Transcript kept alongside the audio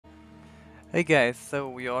Hey guys, so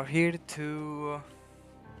we are here to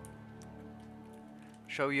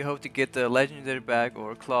show you how to get the legendary bag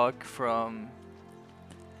or cloak from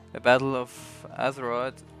the Battle of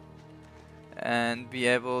Azeroth and be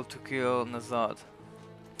able to kill Nzoth.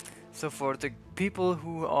 So for the people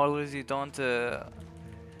who already done the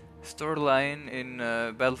storyline in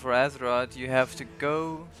Battle for Azeroth, you have to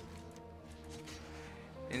go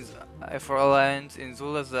in for Alliance in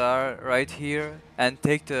Zulazar right here and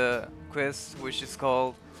take the quest which is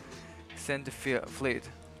called Send the Fleet.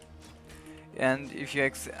 And if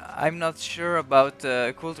you I'm not sure about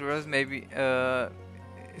cultures, maybe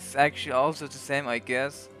it's actually also the same, I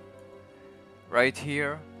guess. Right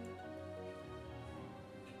here.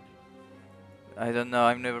 I don't know,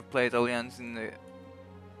 I've never played Alliance in the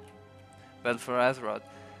Battle for Azeroth.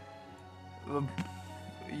 Uh,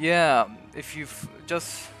 yeah, if you've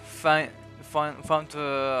just found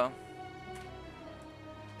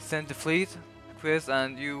send the fleet quest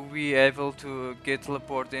and you be able to get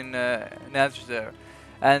teleport in Nazir.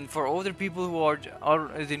 And for other people who are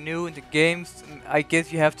already new in the games, I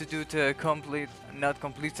guess you have to do to complete, not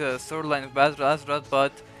complete the storyline of Battle Azeroth,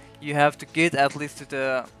 but you have to get at least to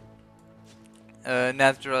the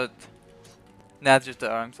Nazir,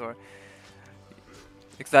 I'm sorry.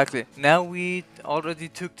 Exactly. Now we already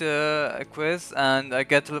took the quest and I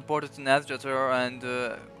get teleported to Nazir and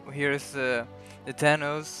here is the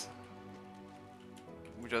Thanos.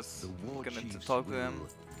 We're just gonna talk to him.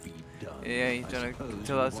 Yeah, he's gonna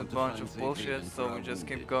tell us a bunch of bullshit, so we just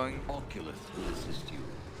keep going.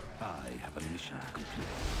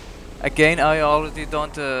 Again, I already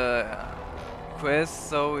done the quest,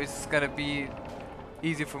 so it's gonna be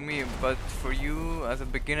easy for me, but for you as a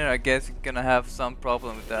beginner, I guess you're gonna have some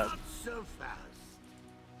problem with that.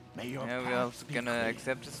 Yeah, we're also gonna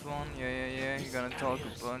accept this one. Yeah. You're gonna talk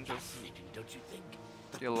a bunch of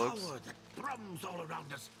dialogues. Thrums all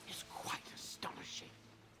around us is quite astonishing.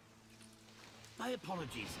 My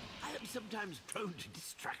apologies. I am sometimes prone to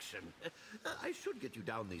distraction. I should get you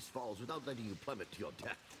down these falls without letting you plummet to your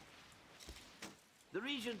death. The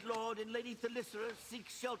Regent Lord and Lady Thalyssera seek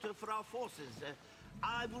shelter for our forces.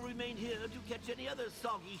 I will remain here to catch any other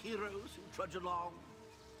soggy heroes who trudge along.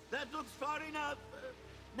 That looks far enough.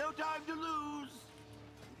 No time to lose.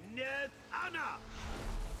 Nethana!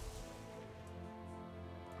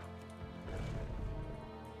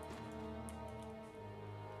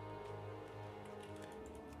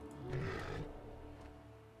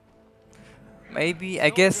 Maybe, I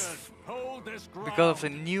guess, because of the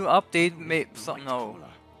new update, no.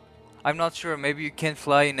 I'm not sure, maybe you can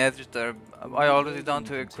fly in Edgeter. I already done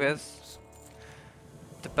to a quest,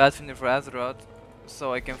 the Pathfinder for Azeroth,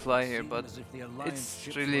 so I can fly here, but it's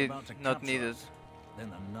really not needed.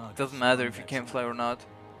 Doesn't matter if you can fly or not.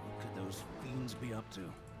 What could those fiends be up to?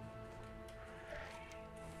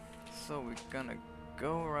 So we're gonna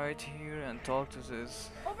go right here and talk to this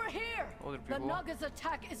Over here! other The people. Naga's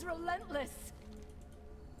attack is relentless!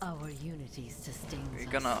 Our unity sustains We're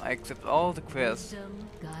us. gonna accept all the quests. Wisdom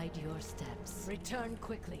guide your steps. Return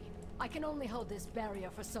quickly. I can only hold this barrier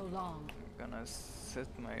for so long. I'm gonna set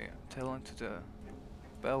my talent to the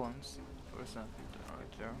balance. Where's that?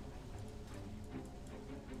 Right there.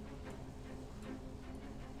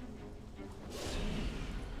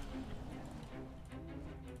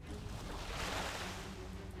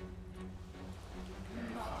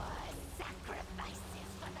 Sacrifices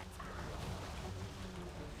for the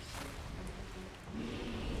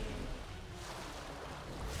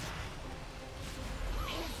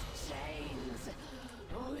His chains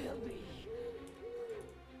will be.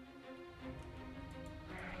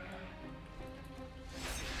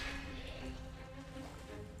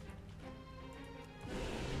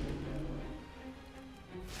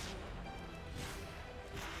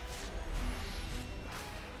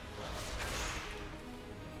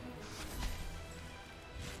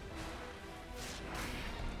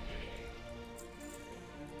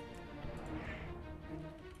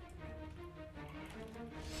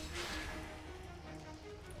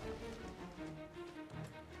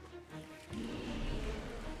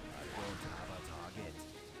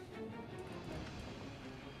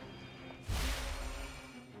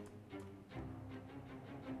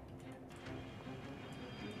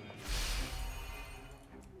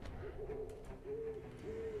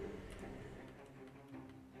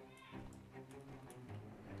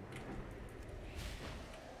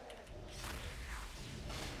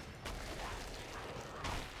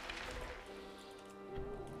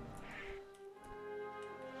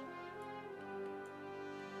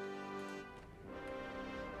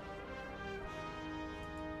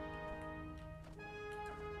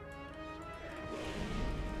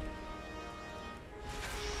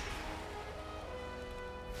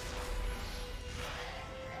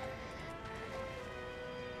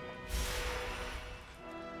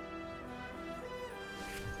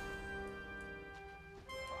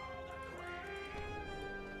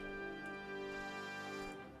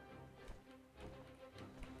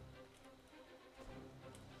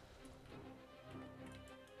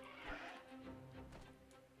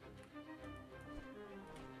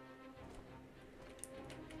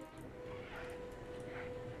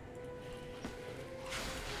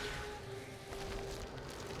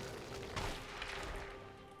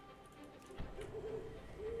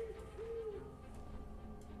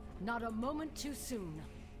 Not a moment too soon.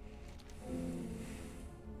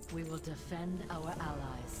 We will defend our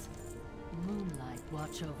allies. Moonlight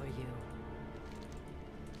watch over you.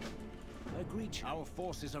 Agreed. Our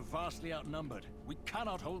forces are vastly outnumbered. We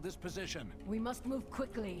cannot hold this position. We must move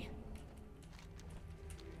quickly.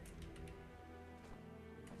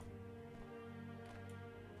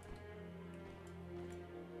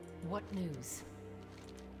 What news?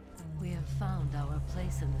 We have found our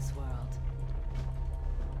place in this world.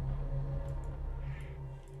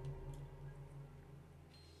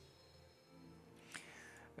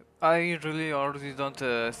 I really already done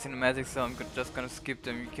the cinematics, so I'm just gonna skip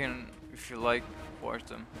them. You can, if you like, watch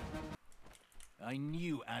them. I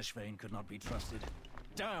knew Ashvane could not be trusted.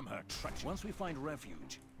 Damn her treachery. Once we find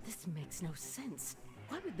refuge... This makes no sense.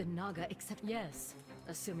 Why would the Naga accept? Yes,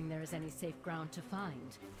 assuming there is any safe ground to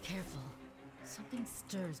find. Careful. Something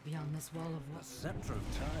stirs beyond this wall of A water. scepter of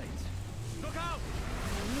tides. Look out!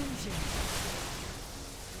 An illusion.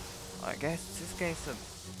 I guess this guy's a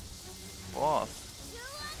boss.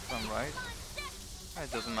 If I'm right.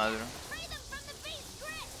 It doesn't matter.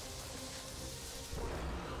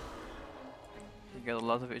 You get a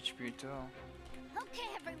lot of HP too. Okay,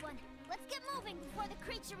 everyone, let's get moving before the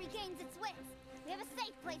creature regains its wits. We have a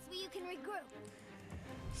safe place where you can regroup.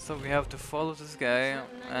 So we have to follow this guy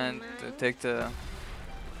and take the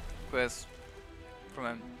quest from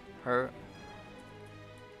him, her.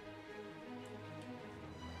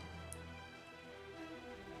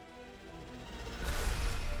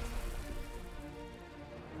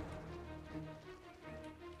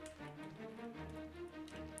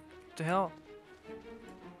 What the hell?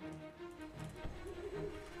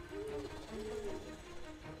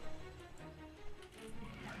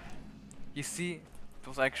 You see, it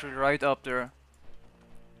was actually right up there.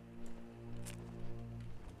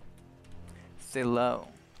 Stay low.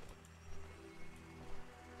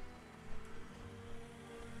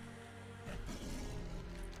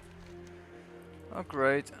 Oh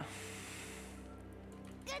great.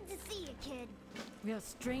 Good to see you, kid. We are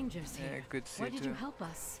strangers Yeah, here. good to see Why you did too. you help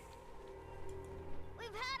us? We've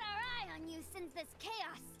had our eye on you since this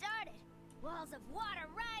chaos started. Walls of water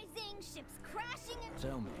rising, ships crashing, and...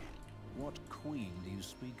 Tell me, what queen do you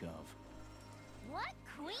speak of? What,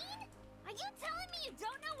 queen? Are you telling me you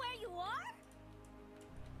don't know where you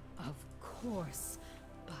are? Of course.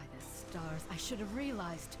 By the stars, I should have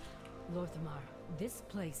realized. Lorthamar, this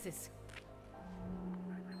place is...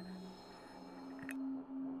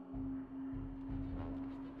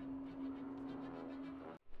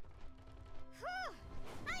 Whew!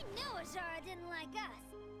 I knew Ashjara didn't like us,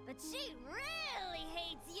 but she really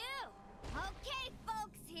hates you. Okay,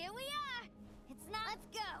 folks, here we are. It's not. Let's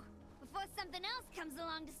go before something else comes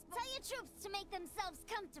along to tell your troops to make themselves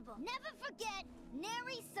comfortable. Never forget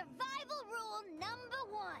Neri survival rule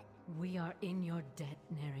 #1. We are in your debt,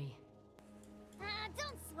 Neri.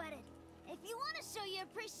 Don't sweat it. If you want to show your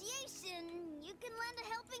appreciation, you can lend a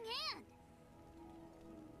helping hand.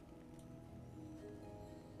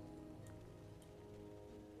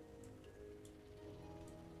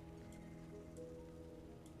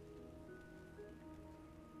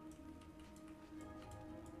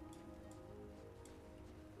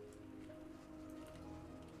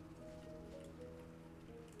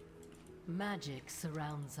 Magic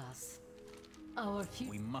surrounds us. Our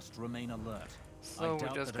future... We must remain alert. So I we're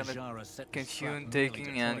doubt just that gonna Ashjara set this continue trap merely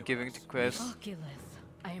taking to and toy giving with the us. quest. Oculus,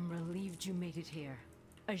 I am relieved you made it here.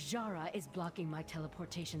 Ashjara is blocking my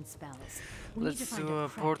teleportation spells. We need to Let's find do a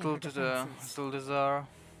crack in portal her to the defenses. Zuldazar.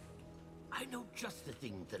 I know just the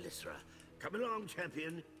thing, Thalysra. Come along,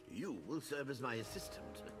 champion. You will serve as my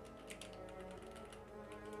assistant.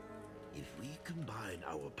 If we combine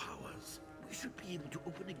our powers, we should be able to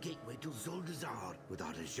open a gateway to Zuldazar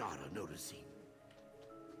without Ashjara noticing.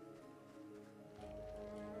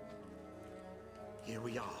 Here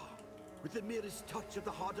we are. With the merest touch of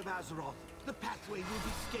the heart of Azeroth, the pathway will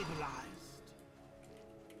be stabilized.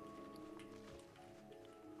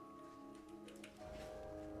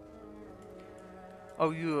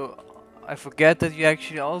 Oh, I forget that you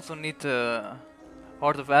actually also need the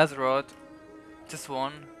Heart of Azeroth, this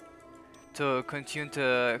one, to continue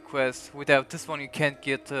the quest. Without this one, you can't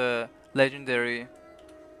get the legendary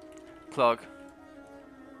cloak.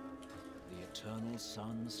 The eternal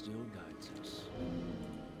sun still guides us.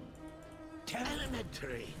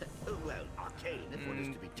 Elementary. Well, arcane, if one is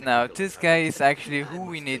to be Now, technical. this guy is actually I who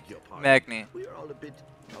we must need, beg your pardon. Magni. We are all a bit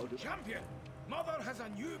out of... Champion, Mother has a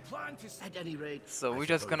new plan to At any rate, So I we're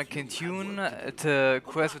just suppose gonna you have continue work to do. the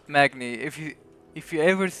quest with Magni. If you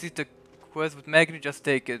ever see the quest with Magni, just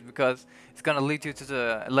take it because it's gonna lead you to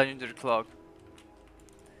the legendary clock.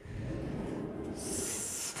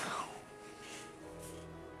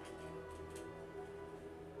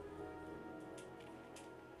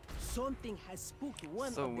 Something has spooked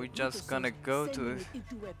one So of the we're just gonna Wichs, go to sending it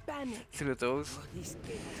into a panic. Thilitos. This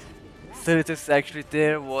chaos Thilitos is actually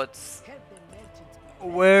there. What's help the merchants be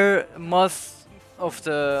where most of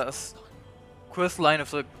the quest line of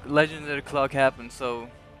the legendary clock happens. So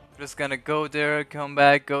just gonna go there, come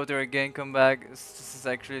back, go there again, come back. This is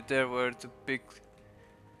actually there where the big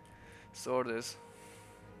sword is.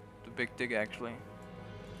 The big dig actually.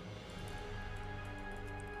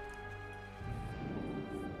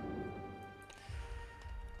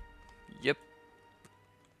 Yep.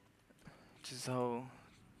 This is how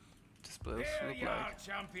this place There look you are, like.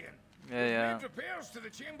 champion. Yeah, You've yeah. made repairs to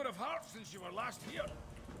the Chamber of Hearts since you were last here.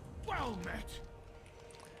 Well met.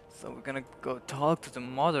 So we're gonna go talk to the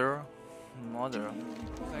mother. Mother.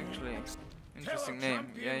 Actually, interesting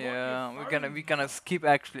name. Yeah, yeah. We're gonna skip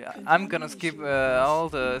actually. I'm gonna skip all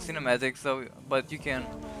the cinematics. So, but you can,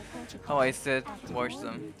 how I said, watch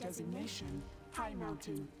them. Designation: High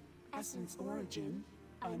Mountain. Essence origin: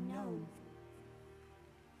 unknown.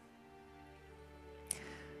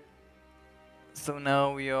 So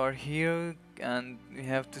now we are here and we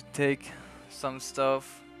have to take some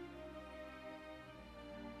stuff.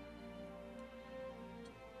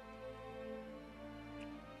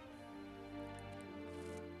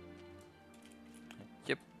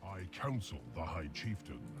 Yep. I counsel the High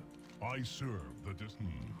Chieftain. I serve the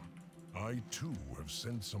I too have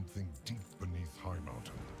sensed something deep beneath High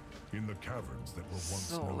Mountain, in the caverns that were once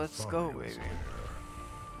So no let's go, Tharians baby.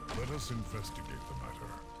 there. Let us investigate the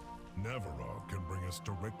matter. Navarog can bring us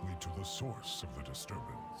directly to the source of the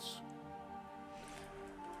disturbance.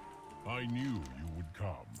 I knew you would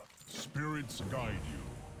come. Spirits guide you.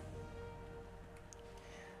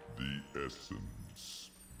 The essence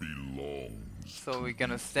belongs. So we're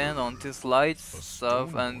gonna stand on this light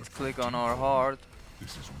stuff and click on our heart.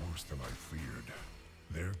 This is worse than I feared.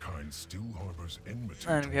 Their kind still harbors enmity.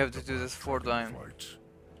 And we have to toward do the this Black 4 times. Dragonflight.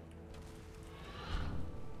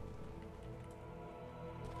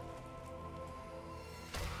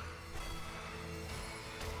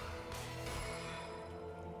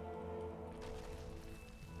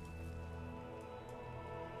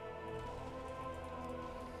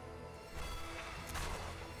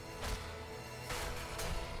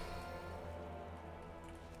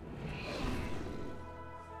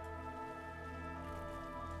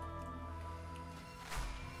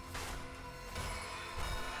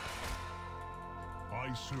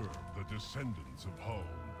 I serve the descendants of home.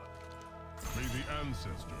 May the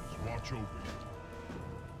ancestors watch over you.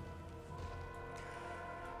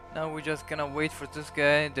 Now we're just gonna wait for this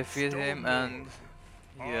guy, defeat him, and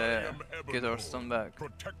I yeah, am get our Ebonlord, stone back.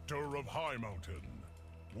 Protector of High Mountain.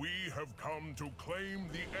 We have come to claim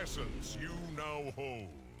the essence you now hold.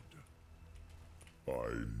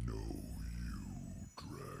 I know you,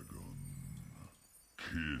 dragon.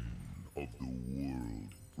 Kin of the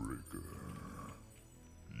World Breaker.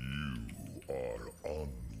 You are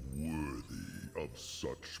unworthy of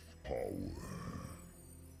such power.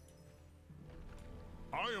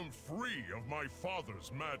 I am free of my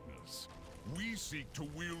father's madness. We seek to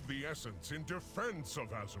wield the essence in defense of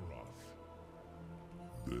Azeroth.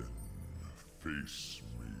 Then face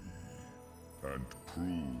me and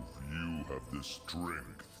prove you have the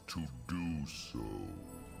strength to do so.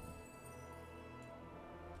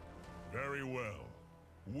 Very well.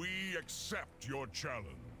 We accept your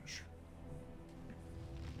challenge.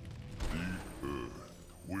 The Earth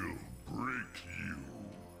will break you.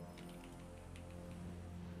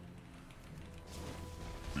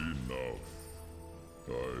 Enough.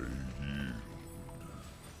 I yield.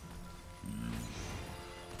 You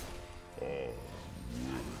are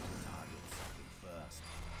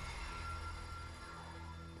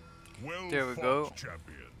well There we fought, go.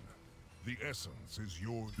 champion. The essence is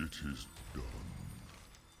yours. It is done.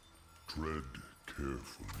 Tread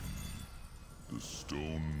carefully. The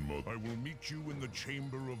stone mother. I will meet you in the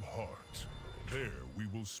Chamber of Heart. There we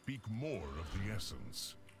will speak more of the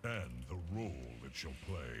essence and the role it shall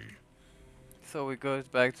play. So we go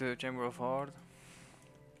back to the Chamber of Heart.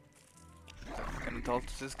 Gonna talk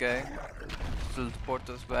to this guy. Teleport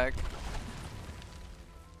us back.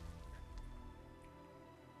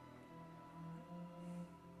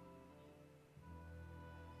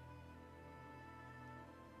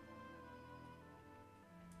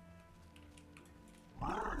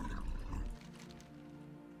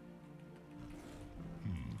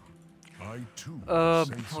 I too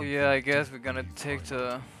sense Oh yeah, I something guess deep we're gonna beneath take High the.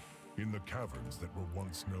 Mountain, in the caverns that were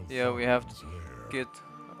once no Yeah, we have to Tharians' lair. get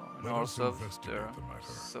Let our us stuff investigate there. the matter.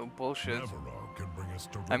 So bullshit. Navarog can bring us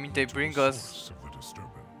I mean, they directly to bring the us source of the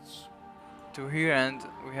disturbance. to here and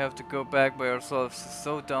we have to go back by ourselves.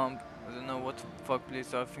 So dumb. I don't know what the fuck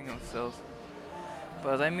police are thinking of themselves.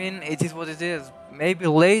 But I mean, it is what it is. Maybe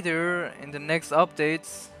later in the next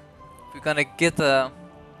updates, we're gonna get an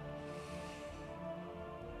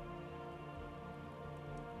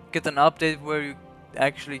update where you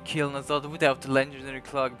actually kill Nzoth without the legendary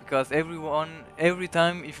clock, because every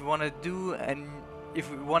time if you wanna do and if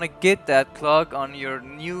you wanna get that clock on your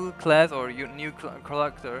new class or your new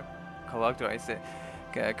character, I say,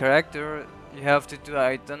 character, you have to do,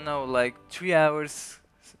 I don't know, like 3 hours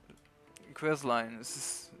quest line. This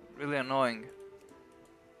is really annoying.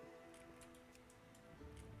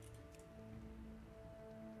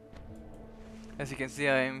 As you can see,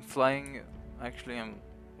 I am flying. Actually, I'm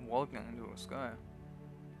walking into the sky.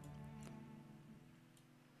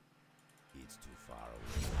 It's too far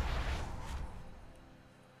away.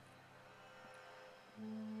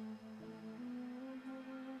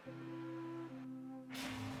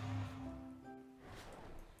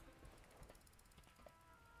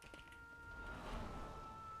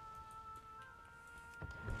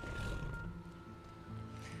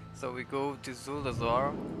 So we go to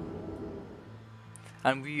Zul'Azar,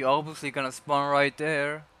 and we obviously gonna spawn right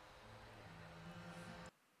there.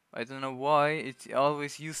 I don't know why, it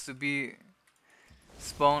always used to be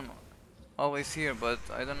spawn always here, but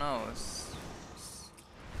I don't know.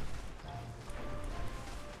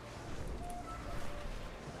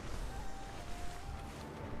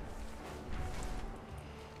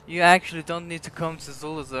 You actually don't need to come to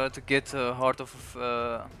Zul'Azar to get a Heart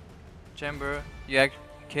of Chamber. You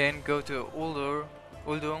can go to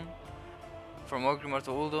Uldum, from Orgrimmar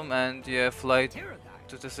to Uldum, and yeah, fly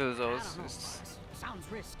to the Silzos. Sounds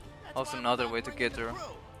risky. Also another way to get there.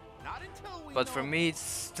 But for me,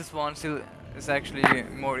 it's this one still is actually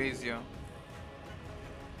more easier.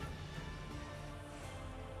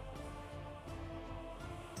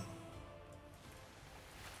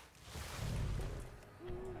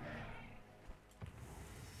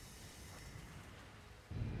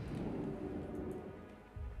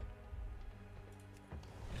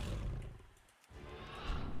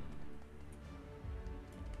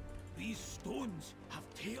 These stones have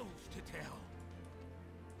tales to tell.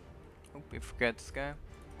 Hope we forget this guy.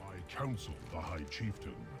 I counsel the High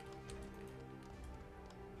Chieftain.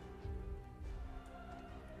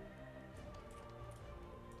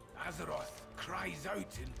 Azeroth cries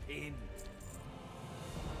out in pain.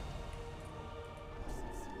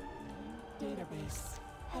 Database.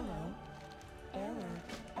 Hello. Error.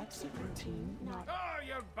 Exit routine not. Ah,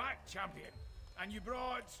 you're back, champion. And you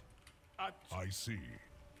brought a... I see.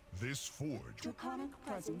 This forge. Draconic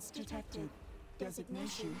presence detected.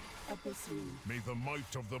 Designation Abyssine. May the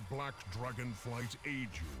might of the Black Dragonflight aid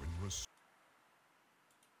you in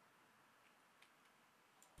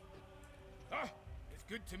Ah, it's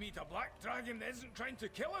good to meet a black dragon that isn't trying to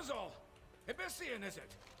kill us all. Abyssian, is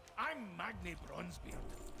it? I'm Magni Bronzebeard.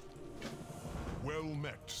 Well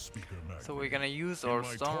met, Speaker Magni. So we're gonna use In our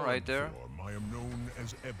my stone Tauren right there. form, I am known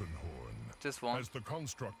as Ebonhorn. This one. As the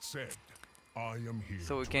construct said, I am here.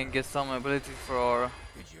 So we to can help. get some ability for our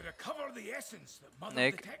Did you recover the essence that Mother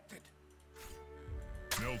Nick. detected?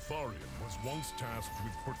 Neltharion was once tasked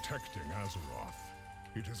with protecting Azeroth.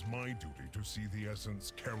 It is my duty to see the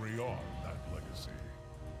essence carry on that legacy.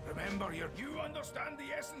 Remember, you understand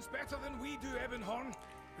the essence better than we do, Ebonhorn.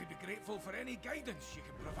 We'd be grateful for any guidance you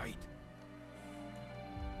can provide.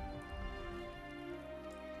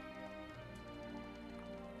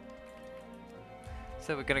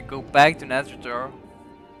 So we're gonna go back to Nazareth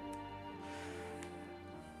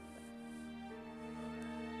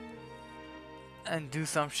and do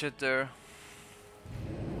some shit there.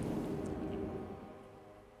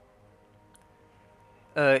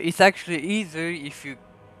 It's actually easier if you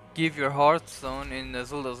give your Hearthstone in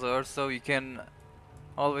Zul'Azar, so you can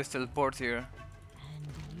always teleport here.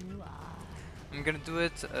 And you are. I'm gonna do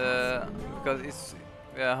it because it's,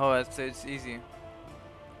 yeah, how I say, it's easy.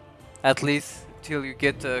 At least till you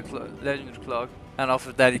get the legendary clock, and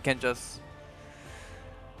after that you can just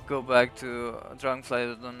go back to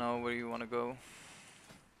Dragonflight. I don't know where you wanna go.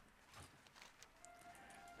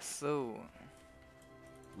 So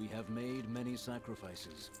We have made many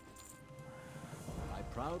sacrifices. I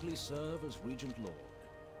proudly serve as Regent Lord.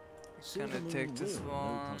 gonna Silvermoon take this will know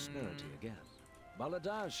one. prosperity again.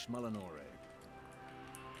 Baladash Malanore.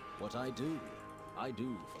 What I do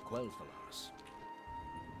for Quel'Thalas.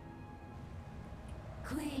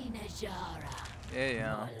 Queen Ashjara.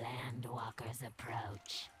 yeah. More landwalkers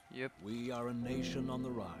approach. Yep. We are a nation on the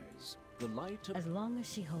rise. The light of As long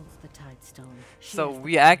as she holds the Tidestone. she So has the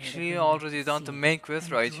we power to actually bring already back done the sea main quest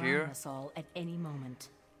and right drown here. us all at any moment.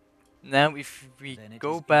 Now if we Then it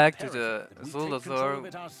go is back to the imperative that we take control of Zulazar,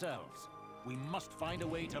 it ourselves. We must find a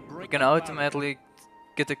way to we break can that barrier. automatically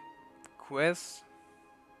get a quest,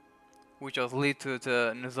 which will lead to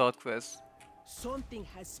the Nzoth quest. Something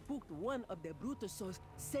has spooked one of the Brutusos,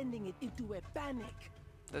 sending it into a panic.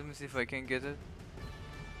 Let me see if I can get it.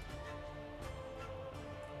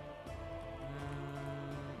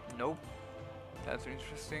 Nope. That's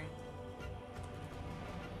interesting.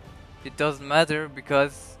 It doesn't matter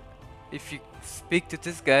because if you speak to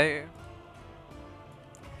this guy,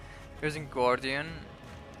 here's a guardian.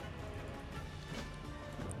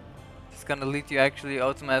 It's gonna lead you actually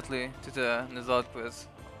automatically to the Nzoth quest,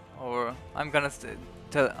 or I'm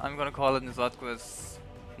gonna call it Nzoth quest.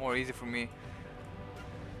 More easy for me.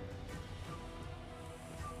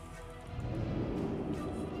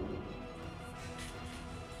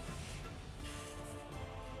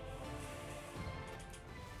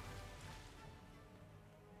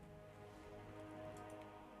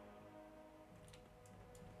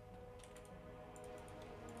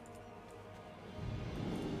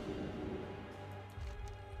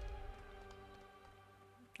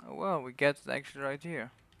 Oh well, we get it actually right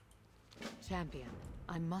here. Champion,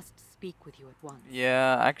 I must speak with you at once.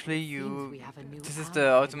 Yeah, actually Seems we have a new this is ally the in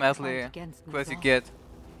the automatically fight against quest you Nzoth. get.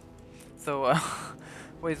 So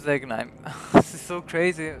wait a second, this is so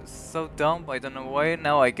crazy, so dumb, I don't know why.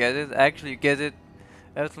 Now I get it. Actually you get it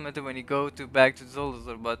ultimately when you go back to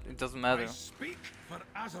Zulazar, but it doesn't matter. I speak for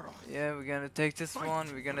Azeroth. Yeah, we're gonna take this Fight one,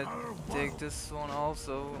 we're gonna for our take world. this one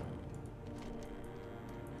also.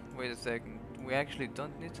 Wait a second, we actually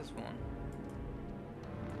don't need this one.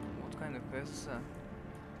 What kind of quest is that?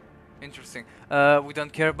 Interesting. We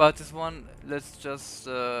don't care about this one. Let's just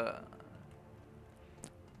wait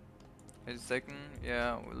a second.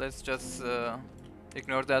 Yeah, let's just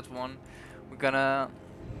ignore that one. We're gonna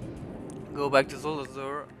go back to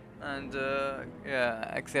Zulazar and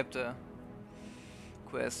yeah, accept the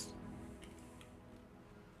quest.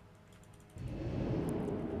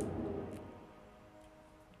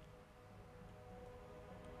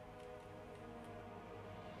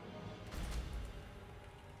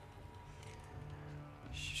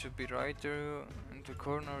 She should be right there in the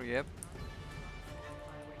corner. Yep.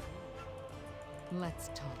 Let's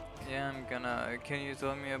talk. Yeah, I'm gonna. Can you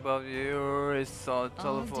tell me about your? It's all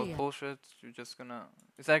Oh full dear. bullshit. You're just gonna.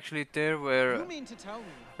 It's actually there where You mean to tell me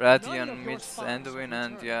Radian none of your meets spies have Anduin,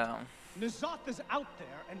 and returned? yeah, Nzoth is out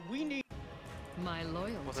there, and we need. My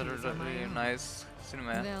was a loyalties are my really own. nice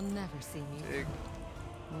cinema. They'll never see me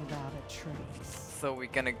without a trace. So we're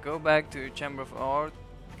gonna go back to Chamber of Art.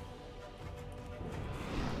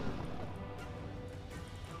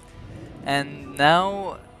 And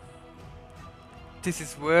now this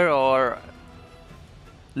is where our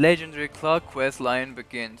legendary clock quest line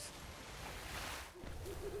begins.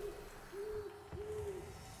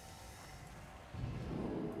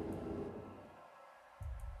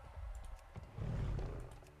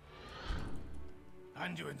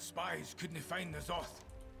 Anduin spies couldn't find Nzoth.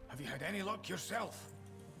 Have you had any luck yourself?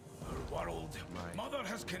 Our world. Mother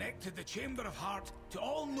has connected the Chamber of Heart to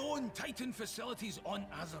all known Titan facilities on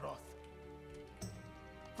Azeroth.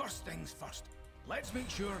 First things first, let's make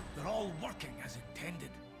sure they're all working as intended.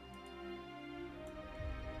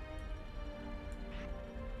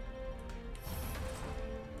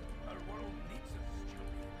 Our world needs us,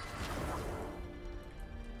 champion.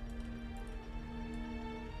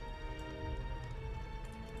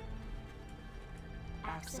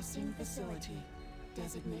 Accessing facility.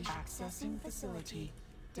 Designation. Accessing facility.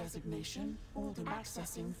 Designation. Oldham.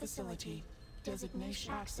 Accessing facility.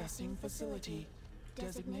 Designation. Accessing facility.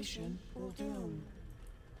 Designation. Oldham.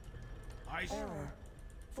 Error.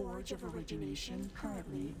 Forge of origination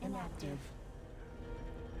currently inactive.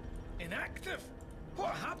 Inactive?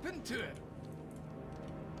 What happened to it?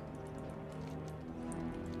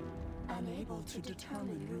 Unable to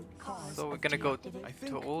determine root cause. So we're of gonna go deactivate- I to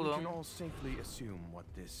think we Oldham. can all safely assume what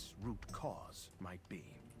this root cause might be.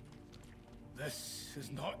 This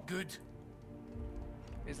is not good.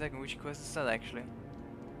 Wait a second, which quest is that actually?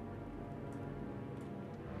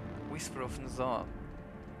 Whisper of Nzoth.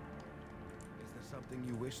 Is there something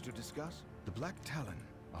you wish to discuss? The Black Talon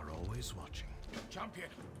are always watching. Champion,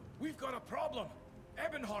 we've got a problem.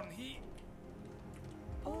 Ebonhorn, he...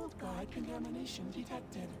 Old guide contamination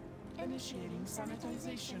detected. Initiating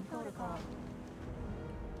sanitization protocol.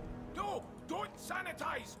 No, don't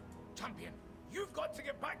sanitize! Champion, you've got to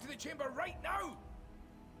get back to the chamber right now!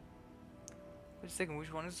 Wait a second,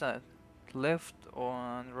 which one is that? Left or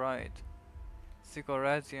on right? Sickle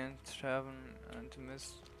Radiant, Tavern, and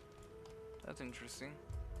Mist. That's interesting.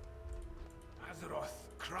 Azeroth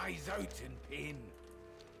cries out in pain.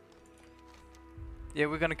 Yeah,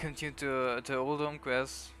 we're gonna continue to Oldham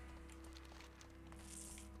quest.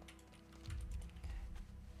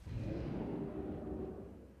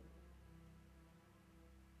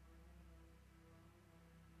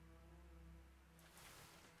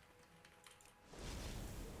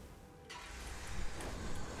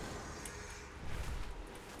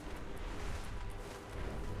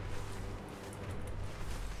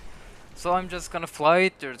 So I'm just gonna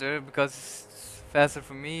fly there because it's faster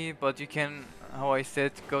for me, but you can, how I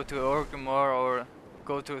said, go to Orgrimmar or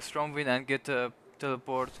go to Stromwind and get a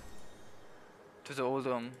teleport to the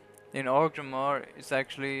Oldham. In Orgrimmar, it's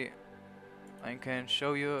actually, I can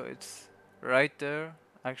show you, it's right there,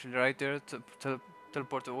 actually right there to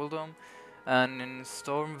teleport to Oldham, and in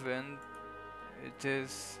Stormwind, it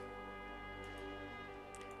is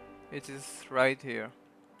right here.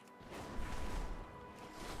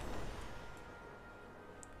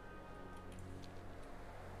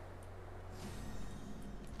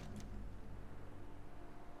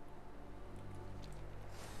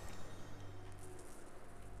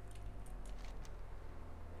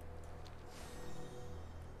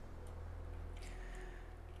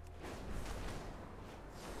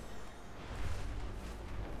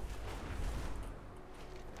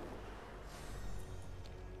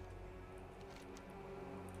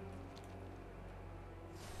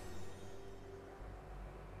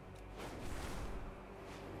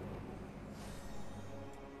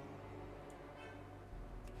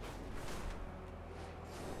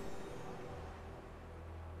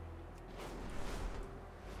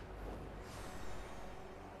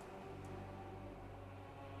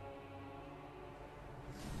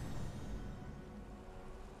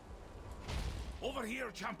 Over here,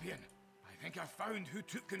 champion. I think I found who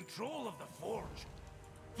took control of the forge.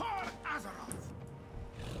 For Azeroth!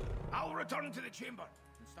 I'll return to the chamber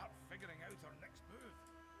and start figuring out our next move.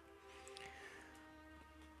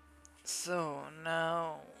 So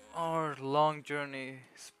now our long journey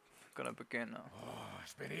is gonna begin now. Oh,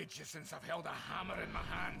 it's been ages since I've held a hammer in my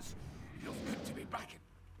hands. Feels good to be back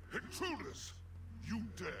in. Intruders! You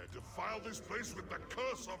dare defile this place with the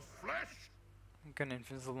curse of flesh? I'm gonna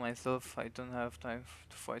invisible myself. I don't have time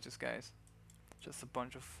to fight these guys. Just a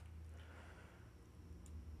bunch of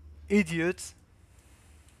idiots.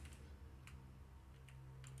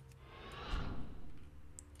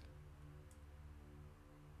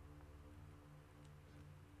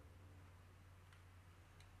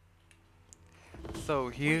 So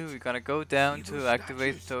here we're gonna go down to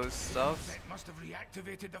activate those stuff. That must have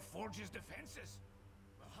reactivated the forge's defenses.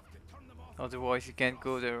 We'll have to turn them off. Otherwise you can't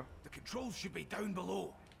go there. The controls should be down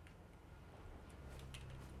below.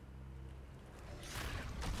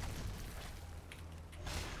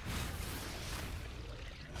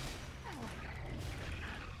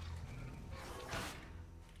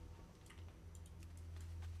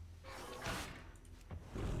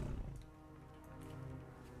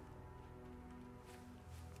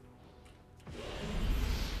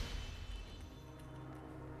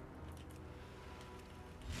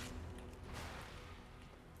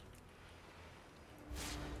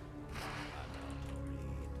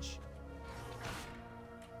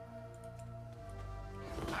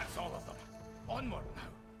 That's all of them. Onward now.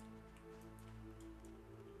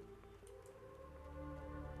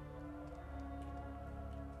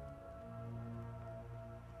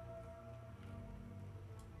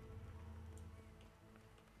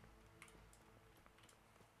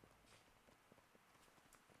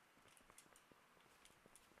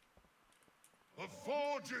 The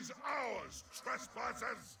forge is ours,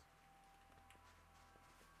 trespassers!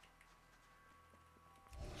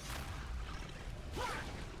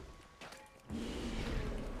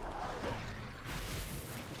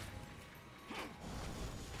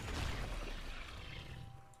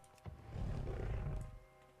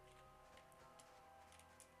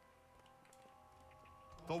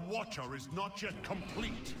 The Watcher is not yet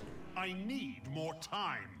complete. I need more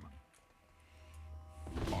time.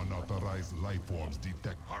 Unauthorized life forms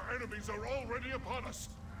detect. Our enemies are already upon us!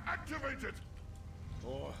 Activate it!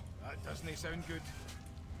 Oh, that doesn't sound good.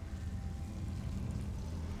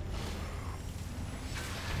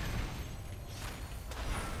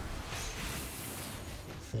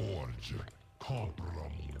 Forge compromised.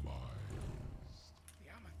 The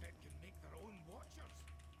Amethyst can make their own watchers.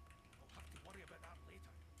 We'll have to worry about that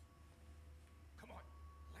later. Come on,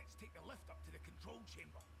 let's take the lift up to the control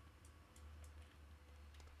chamber.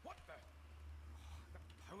 What the? Oh, the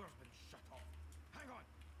power's been shut off. Hang on,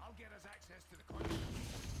 I'll get us access to the conduit.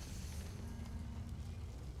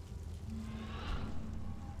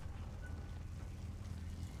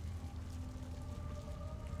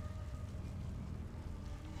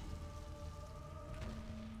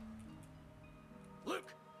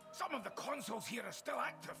 some of the consoles here are still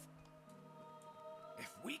active. If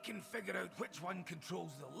we can figure out which one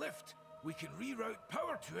controls the lift, we can reroute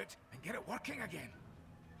power to it and get it working again.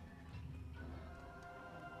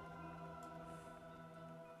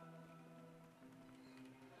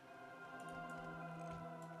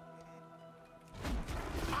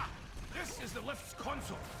 Ah! This is the lift's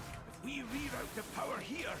console. If we reroute the power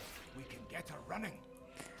here, we can get her running.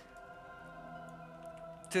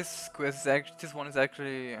 This this one is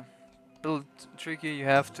actually a little tricky. You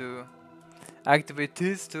have to activate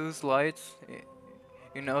these two slides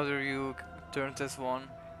in order you turn this one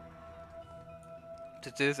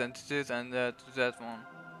to this and to this and to that one,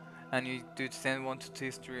 and you do the same one to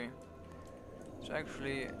these three. It's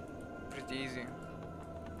actually pretty easy.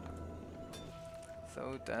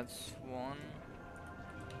 So that's one.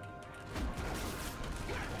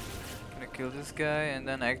 Gonna kill this guy and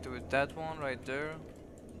then activate that one right there.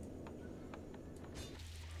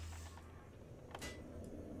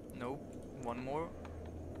 Nope, one more.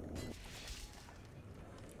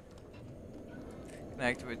 Can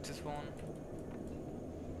activate this one.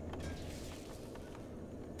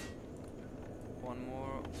 One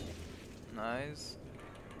more. Nice.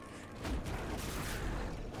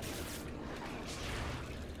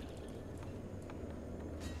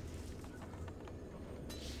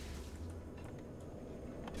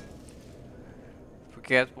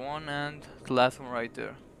 Forget one and the last one right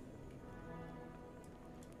there.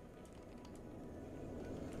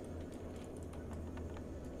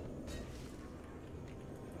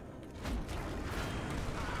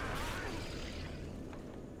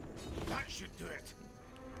 That should do it.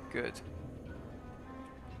 Good.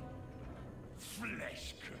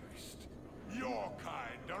 Flesh cursed. Your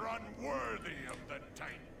kind are unworthy of the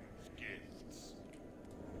Titan's gifts.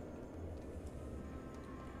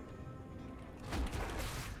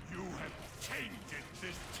 You have tainted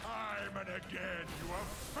this time and again. You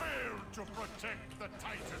have failed to protect the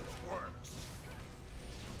Titan's works.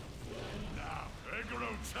 Now, I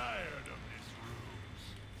grow tired of this ruse.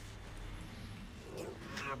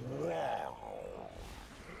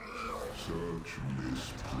 Such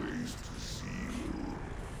misplaced zeal.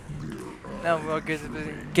 Now we are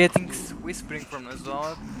getting whispering from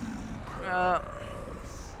Nzoth.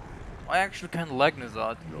 I actually kinda like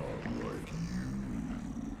Nzoth.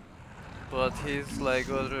 But he's like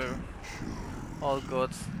other all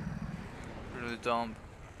gods really dumb.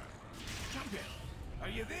 Champion, are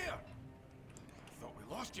you there? Thought we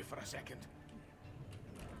lost you for a second.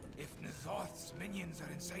 If Nzoth's minions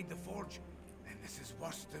are inside the forge, then this is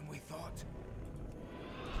worse than we thought.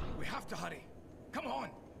 We have to hurry. Come on!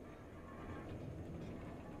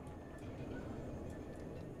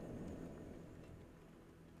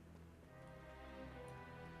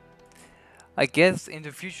 I guess in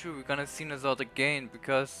the future we're gonna see Nzoth again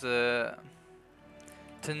because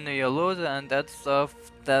Tanyaloda and that stuff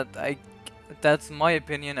that's my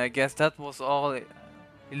opinion. I guess that was all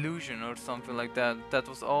illusion or something like that. That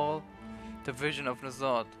was all the vision of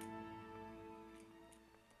Nzoth.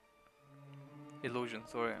 Illusion,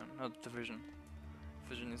 sorry, not the vision.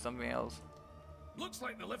 Vision is something else. Looks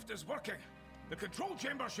like the lift is working. The control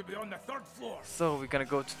chamber should be on the 3rd floor. So we're gonna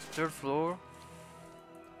go to the 3rd floor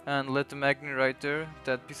and let the magnet right there,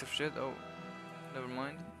 that piece of shit. Oh, never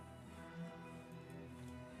mind.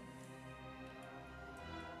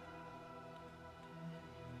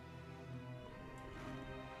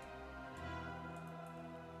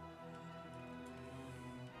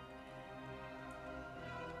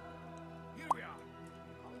 Here we are.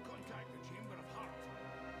 I'll contact the Chamber of Heart.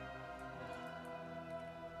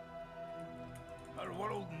 Our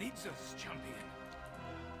world needs us, champion.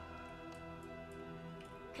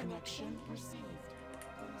 Connection received.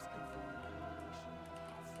 Please confirm elimination of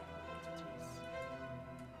hostile entities.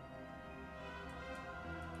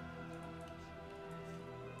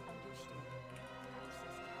 Understood.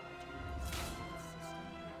 Access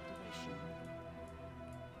activation.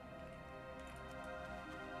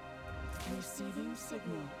 Receiving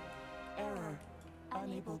signal. Error.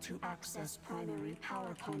 Unable to access primary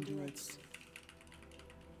power conduits.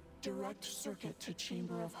 Direct circuit to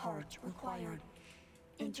Chamber of Heart required.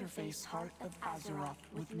 Interface Heart of Azeroth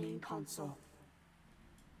with main console.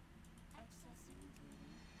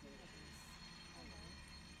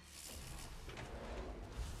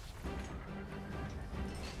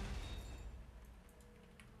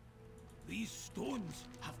 These stones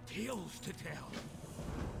have tales to tell.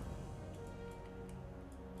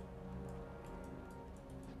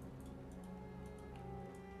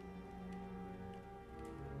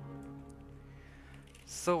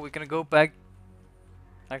 So we're gonna go back.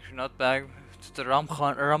 Actually, not back to the Ram.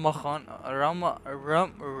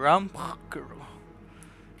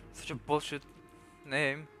 Such a bullshit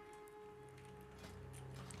name.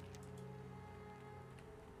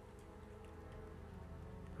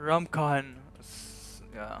 Ramkhan.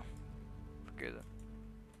 Yeah, forget it.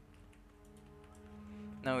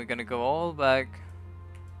 Now we're gonna go all back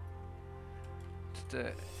to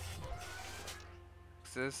the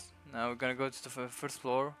access. Now we're gonna go to the first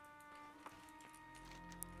floor.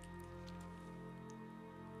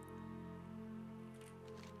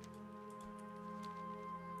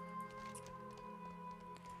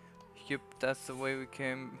 Yep, that's the way we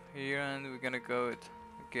came here, and we're gonna go it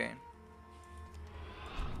again.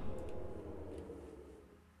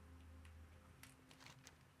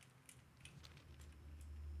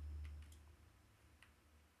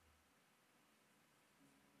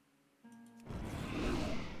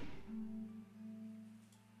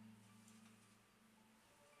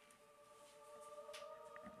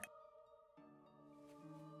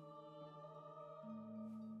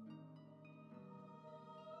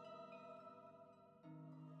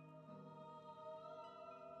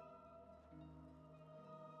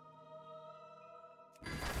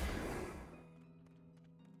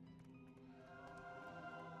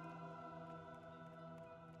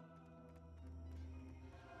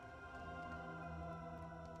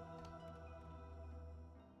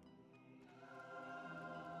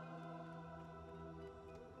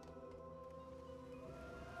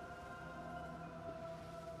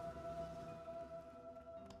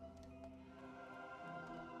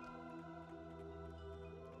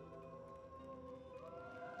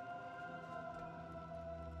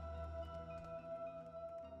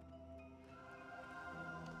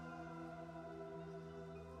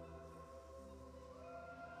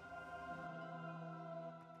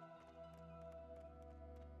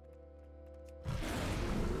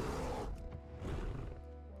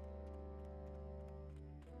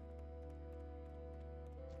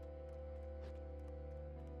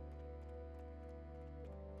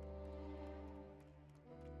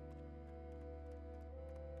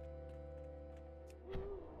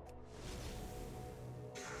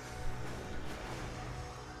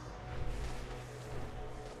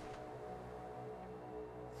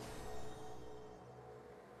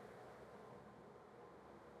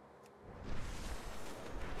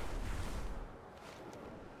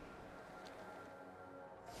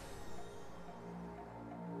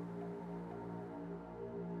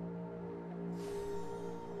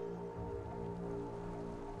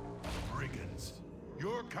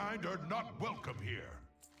 Your kind are not welcome here.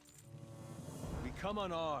 We come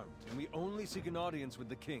unarmed, and we only seek an audience with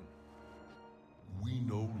the king. We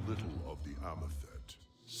know little of the Amethet,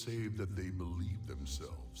 save that they believe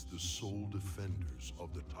themselves the sole defenders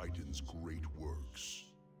of the Titan's great works.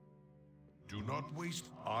 Do not waste.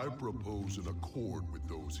 I propose an accord with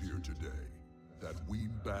those here today, that we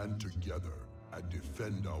band together and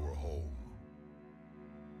defend our home.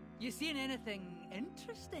 You seen anything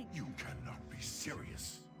interesting? You cannot be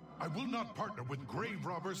serious. I will not partner with grave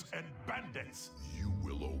robbers and bandits. You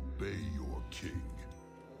will obey your king.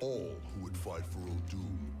 All who would fight for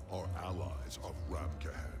Uldum are allies of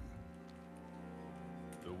Ramkahan.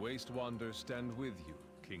 The Waste Wanders stand with you,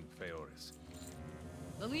 King Phaoris.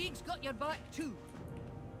 The League's got your back too.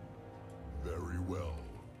 Very well.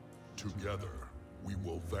 Together, we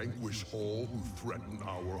will vanquish all who threaten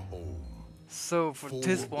our home. So for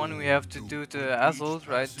this one we have to do the Azoth,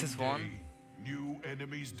 right? This one. New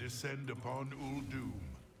enemies descend upon Uldum.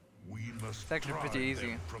 We must It's actually pretty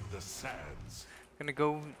easy. from the sands. Gonna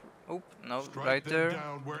go. Oh no, Strike right them there.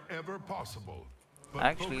 down wherever possible. But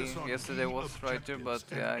Actually, focus on yesterday key was right there, but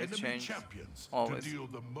objectives yeah, and it enemy changed champions always. to deal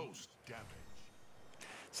the most damage.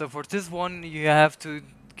 So for this one, you have to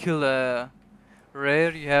kill a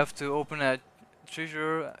rare. You have to open a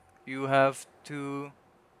treasure. You have to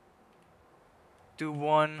do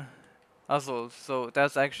one Azoth. So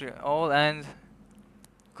that's actually all, and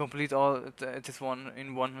complete all this one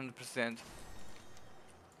in 100%.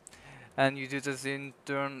 And you do this in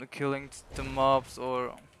turn killing the mobs,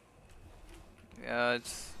 or yeah,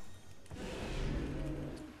 it's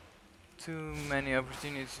too many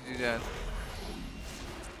opportunities to do that.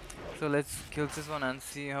 So let's kill this one and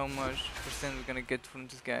see how much percent we're gonna get from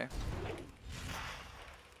this guy.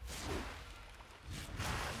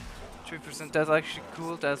 3%, that's actually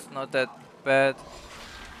cool, that's not that bad.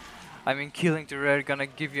 I mean, killing the rare gonna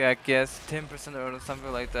give you, I guess, 10% or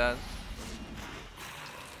something like that.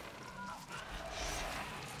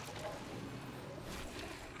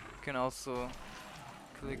 You can also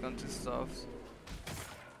click onto stuff.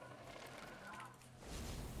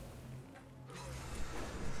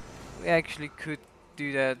 We actually could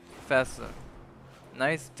do that faster.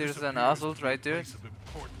 Nice, there's an assault right there.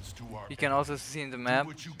 You can also see in the map.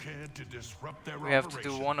 We have to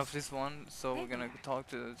do one of this one, so we're gonna talk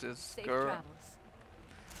to this girl.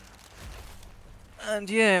 And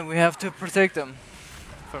yeah, we have to protect them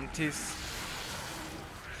from these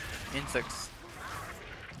insects.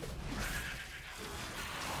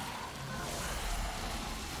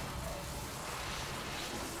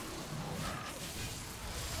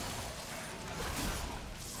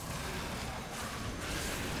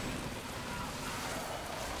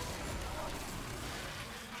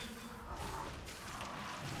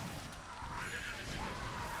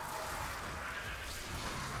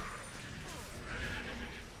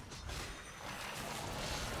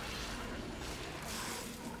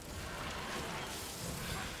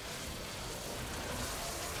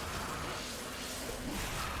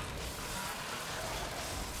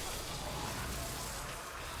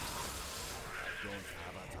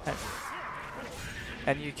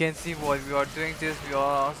 And you can see while we are doing this, we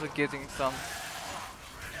are also getting some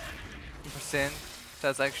percent.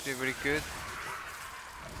 That's actually very good.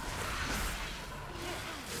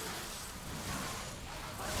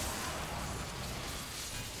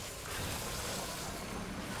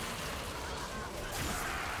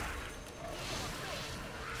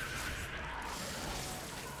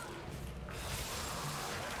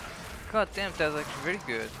 God damn, that's actually very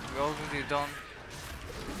good. We already done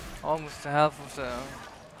almost half of the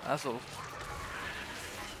assault.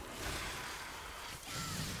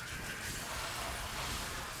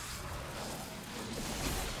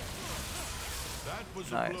 That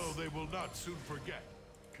was Nice. a blow they will not soon forget.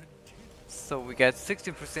 So we get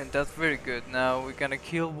 60%, that's very good. Now we're gonna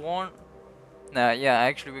kill one. Nah, yeah,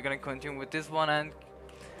 actually we're gonna continue with this one and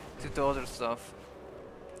do the other stuff.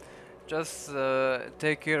 Just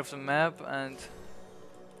take care of the map, and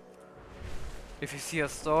if you see a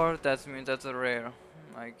star, that means that's a rare.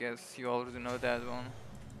 I guess you already know that one.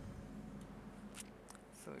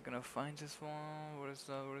 So we're gonna find this one. Where is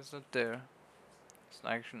that? Where is that? There. It's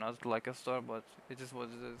actually not like a star, but it is what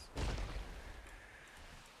it is.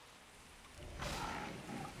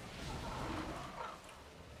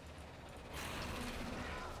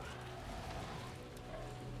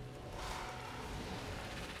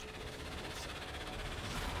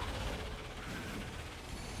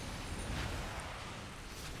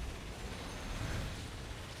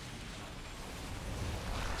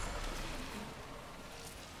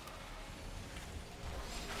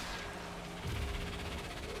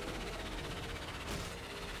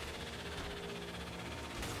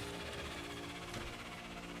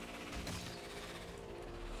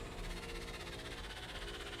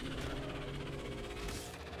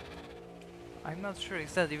 I'm not sure,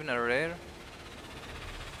 is that even a rare?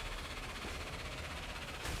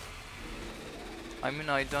 I mean,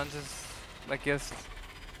 I done this, I guess,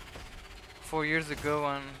 4 years ago,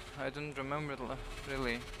 and I don't remember it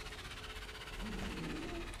really.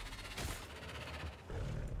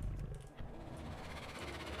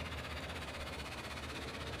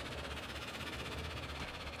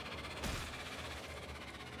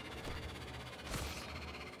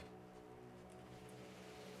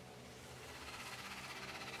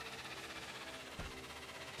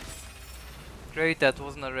 Great, that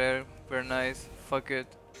wasn't a rare. Very nice. Fuck it.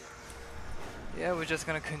 Yeah, we're just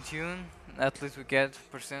gonna continue. At least we get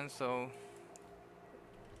percent, so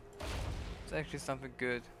it's actually something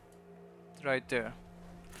good. It's right there.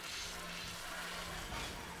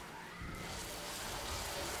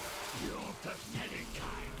 Your pathetic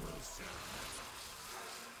kind will serve.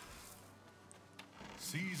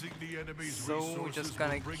 Seizing the enemy's So we're resources just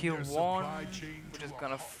gonna will bring kill their one. supply chain We're to just a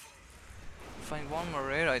gonna halt. find one more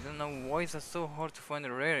rare. I don't know why is it so hard to find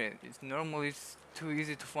a rare. It's normally it's too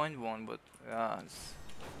easy to find one, but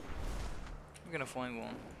we're gonna find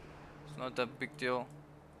one. It's not that big deal.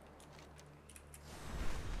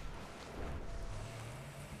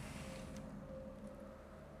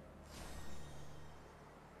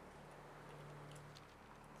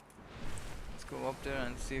 Let's go up there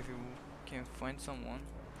and see if we can find someone.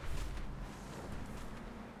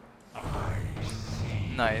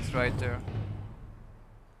 Nice, right there.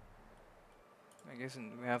 I guess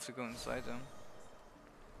we have to go inside them.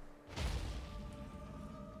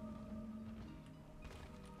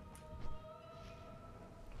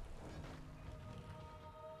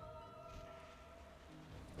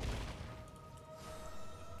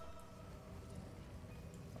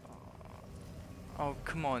 Oh,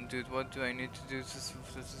 come on, dude. What do I need to do to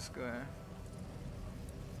this guy?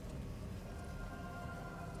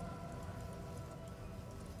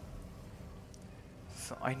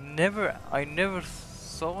 So I never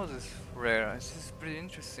sword is rare. This is pretty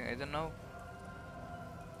interesting. I don't know.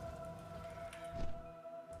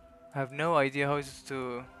 I have no idea how it's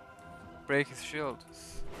to break his shield.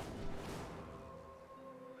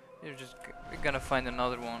 We're gonna find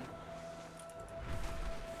another one.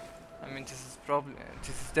 I mean, this is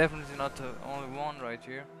definitely not the only one right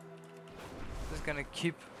here. Just gonna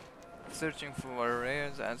keep searching for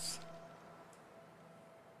rares as.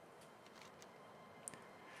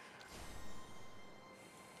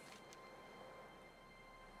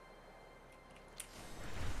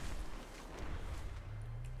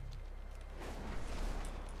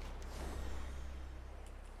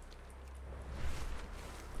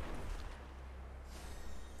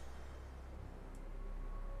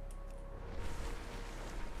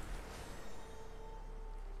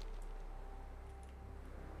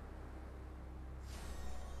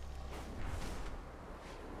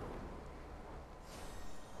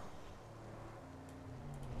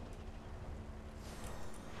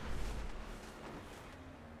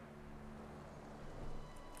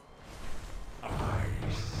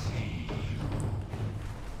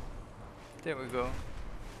 There we go.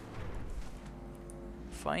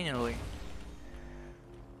 Finally.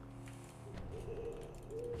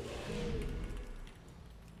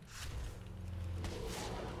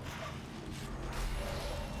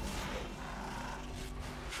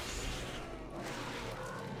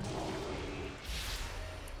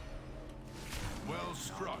 Well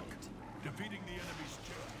struck. Defeating the enemy's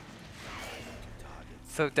turret.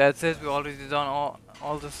 So that's it. We already done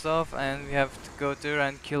all the stuff, and we have to go there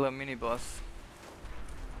and kill a mini boss.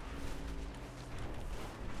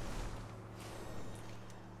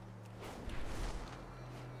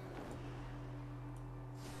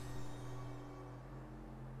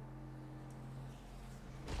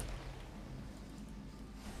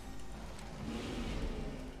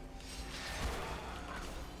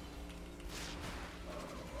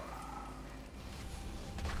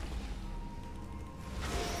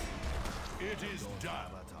 It is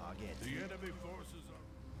done. The enemy forces are...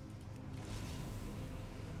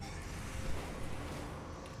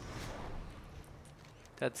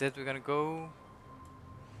 That's it. We're gonna go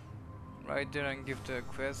right there and give the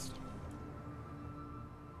quest.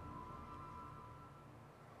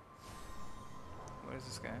 Where is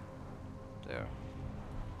this guy? There.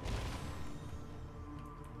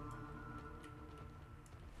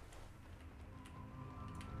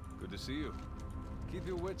 Good to see you. Keep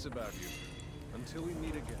your wits about you. Until we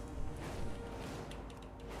meet again.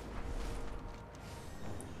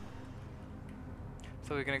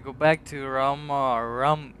 So we're gonna go back to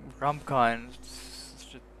Ramka, and it's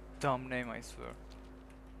such a dumb name, I swear.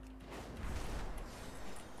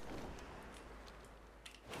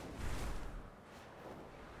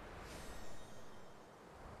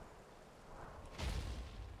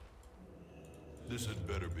 This had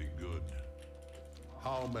better be good.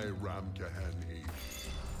 How may Ramkahan eat?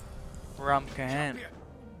 Ramkahan.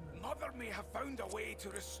 Mother may have found a way to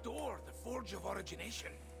restore the Forge of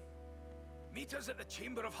Origination. Meet us at the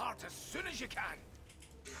Chamber of Heart as soon as you can.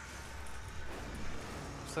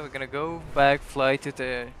 So we're gonna go back, fly to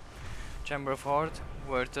the Chamber of Heart,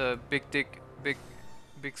 where the big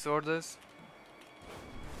sword is.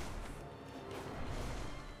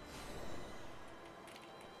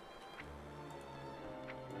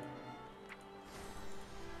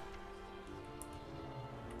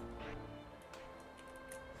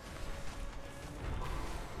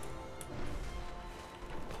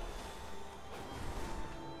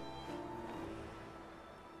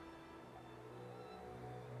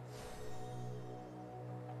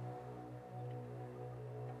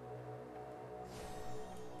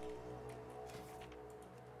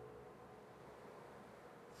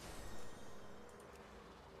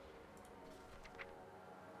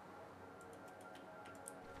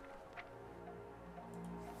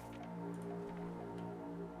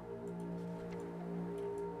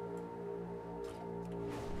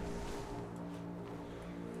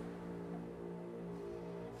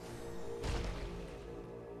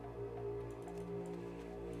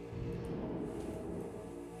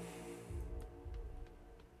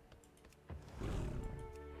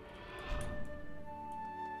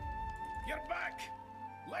 You're back!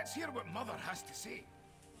 Let's hear what Mother has to say.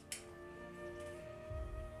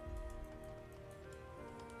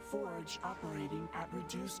 Forge operating at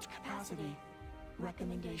reduced capacity.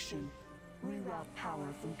 Recommendation: reroute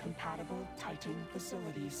power from compatible Titan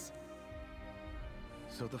facilities.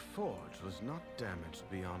 So the forge was not damaged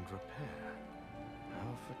beyond repair.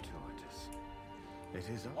 How fortuitous. It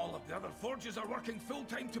is all of the other forges are working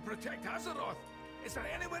full-time to protect Azeroth. Is there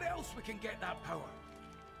anywhere else we can get that power?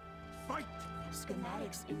 Fight!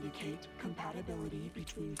 Schematics indicate compatibility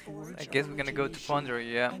between Forge I guess we're gonna go to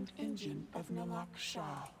Pandaria, yeah. and Engine of Nalak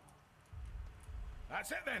Shah.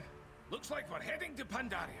 That's it then. Looks like we're heading to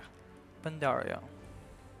Pandaria. Pandaria.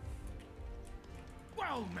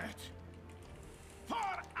 Well met.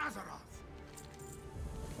 For Azeroth.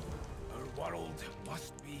 Our world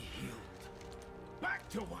must be healed. Back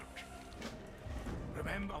to work.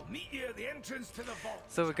 Remember, I'll meet you at the entrance to the vault.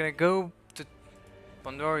 So we're gonna go to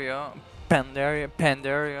Pandaria.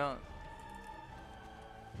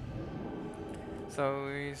 So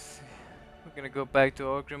we're gonna go back to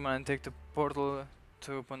Orgrimmar and take the portal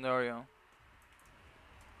to Pandaria.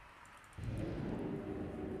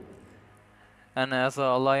 And as an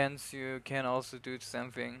alliance, you can also do the same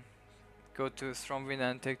thing. Go to Stormwind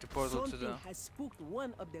and take the portal to the Something has spooked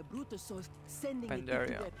one of the Brutusos, sending Pandaria.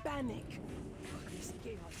 it into a panic. This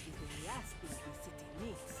chaos is the last thing the city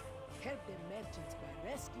needs. Help the merchants by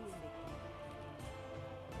rescuing the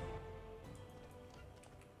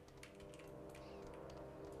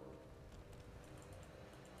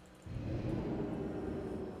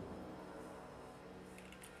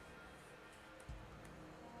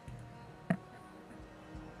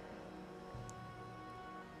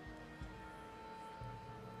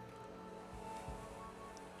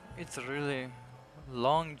It's a really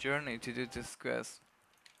long journey to do this quest.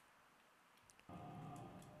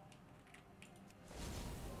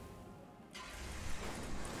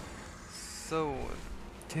 So,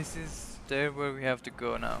 this is there where we have to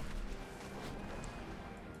go now.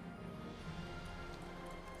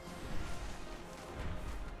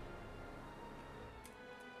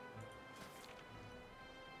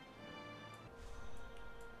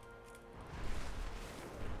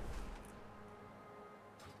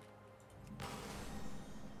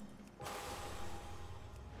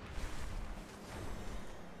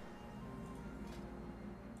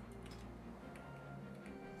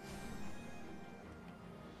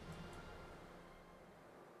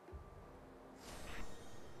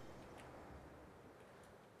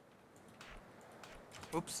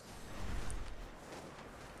 Oops.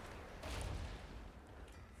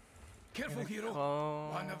 Careful, hero.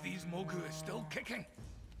 One of these Mogu is still kicking.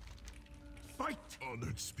 Fight!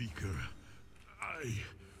 Honored speaker, I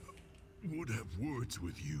would have words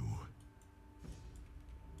with you.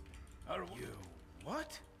 Are you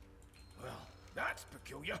what? Well, that's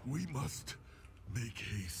peculiar. We must make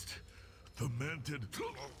haste. The manted...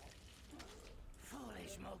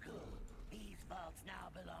 Foolish Mogul. These vaults now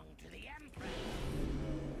belong to the Emperor.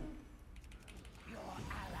 Your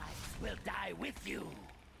allies will die with you.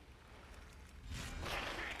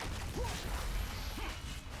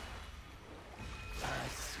 Our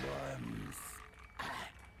swarms are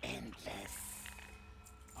endless.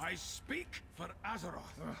 I speak for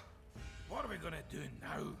Azeroth. What are we gonna do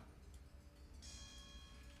now?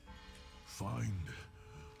 Find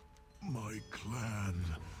my clan.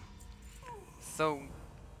 So,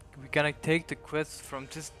 we're gonna take the quest from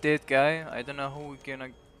this dead guy. I don't know who we're gonna...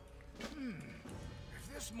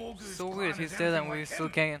 If this Mogu's So clan weird, is he's dead and anything we like still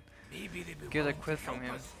him, can't maybe they'd be get a willing to quest from help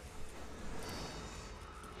him. us.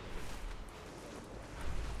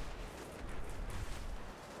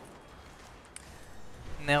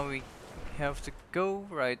 Now we have to go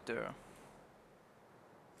right there.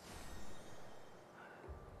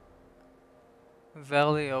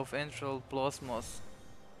 Valley of Entral Blosmos.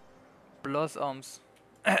 Blossoms.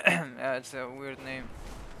 Yeah, it's a weird name.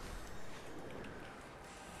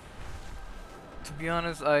 To be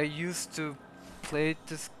honest, I used to play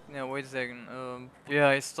this. No, wait a second. Yeah,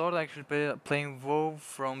 I started actually playing WoW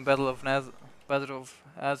from Battle of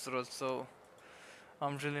Azeroth, so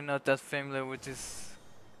I'm really not that familiar with these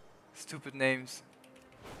stupid names.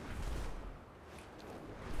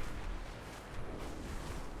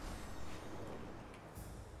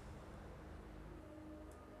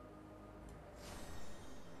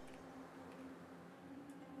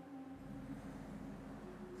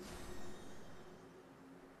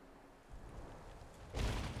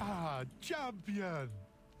 Ah, champion!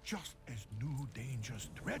 Just as new dangers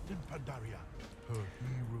threaten Pandaria, her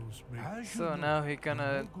heroes may... So now he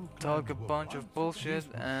gonna talk a bunch of bullshit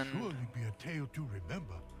and surely be a tale to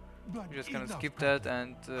remember. But we're just gonna enough skip trouble. that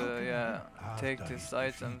and yeah, take After these his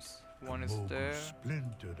items. One is Moguls there,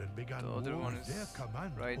 splintered and began the other war one with is their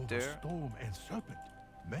command right over there. Storm and Serpent.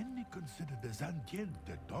 Many consider the Zantien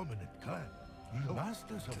the dominant clan,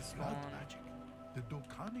 masters of This blood one. magic. The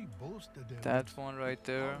Dokani boasted their That once one right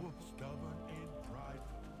there. power, stubborn and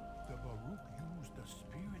prideful. The Baruch used the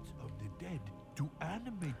spirits of the dead to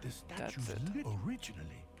animate the statues.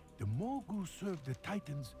 Originally, the Mogu served the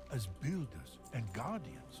Titans as builders and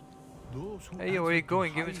guardians. Those who Hey, where you answered to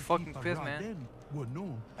going? Give me the High fucking Keeper quiz, man. Raden were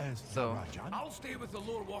known as So, Narajan. I'll stay with the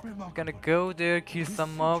lore walker. I'm gonna go there, kill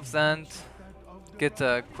some mobs, and get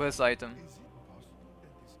a quest item.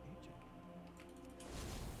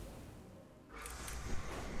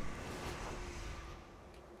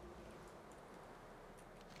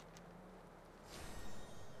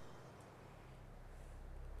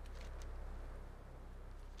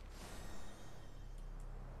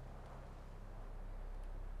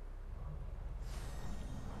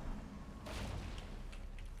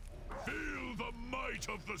 Feel the might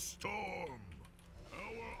of the storm!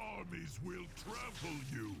 Our armies will trample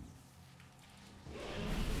you!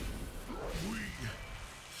 We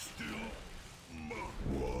still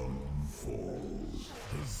one falls.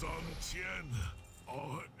 The Zantian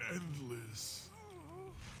are endless.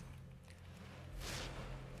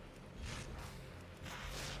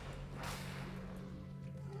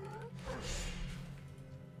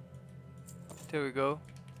 There we go.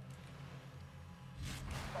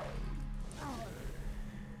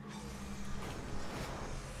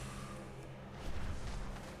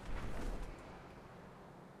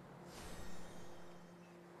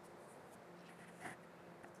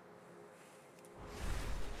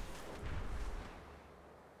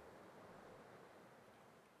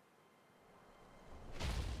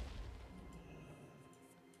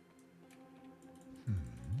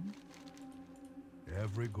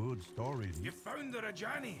 Every good story. You found the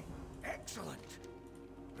Rajani. Excellent.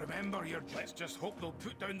 Remember, let's just hope they'll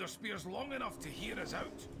put down their spears long enough to hear us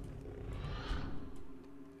out.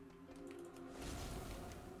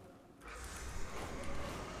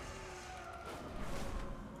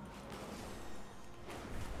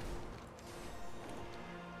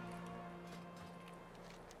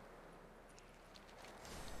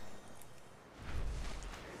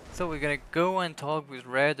 So we're gonna go and talk with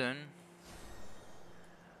Raden,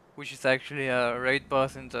 which is actually a raid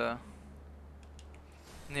boss in the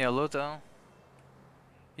Neolota.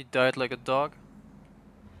 He died like a dog.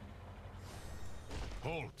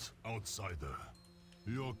 Halt, outsider.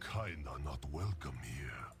 Your kind are not welcome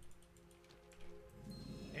here.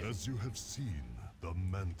 As you have seen, the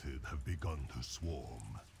Mantid have begun to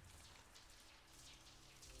swarm.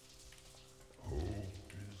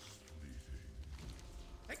 Hope is fleeting.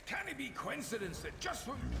 It can't be coincidence that just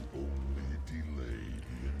when Only delay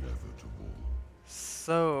the inevitable.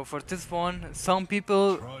 So for this one, some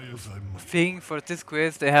people Try as I might. think for this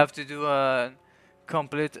quest they have to do a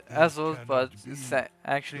complete assault, but it's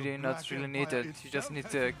actually not really needed. You just need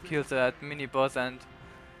to kill that mini boss and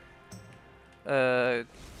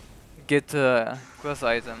get a quest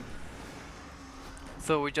item.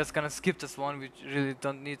 So we're just gonna skip this one. We really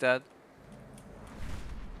don't need that.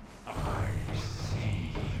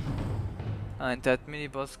 And that mini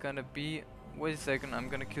boss gonna be. Wait a second, I'm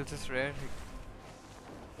gonna kill this rare.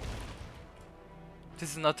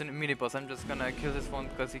 This is not a mini boss, I'm just gonna kill this one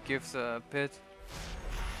because he gives a pit,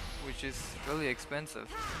 which is really expensive.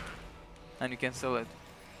 And you can sell it.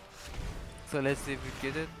 So let's see if we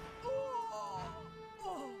get it.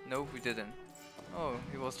 No, we didn't. Oh,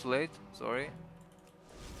 he was too late, sorry.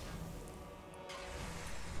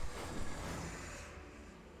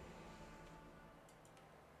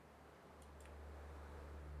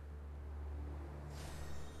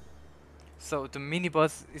 So the mini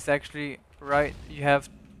boss is actually right. You have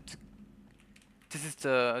to, this is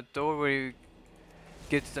the door where you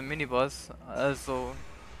get the mini boss. Also,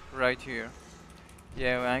 right here.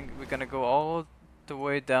 Yeah, we're gonna go all the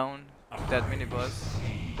way down to that mini boss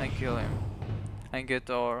and kill him and get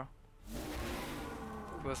our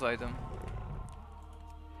quest item.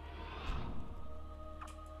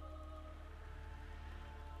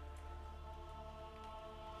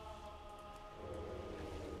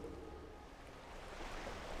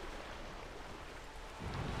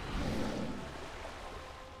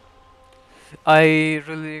 I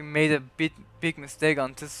really made a big mistake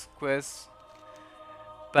on this quest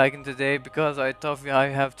back in the day because I thought I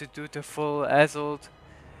have to do the full assault,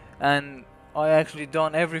 and I actually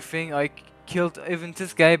done everything. I killed even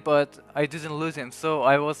this guy, but I didn't lose him. So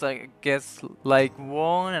I was, I guess, like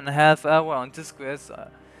 1.5 hours on this quest,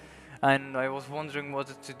 and I was wondering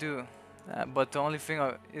what to do. But the only thing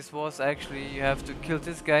was actually you have to kill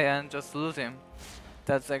this guy and just loot him.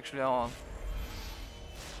 That's actually all.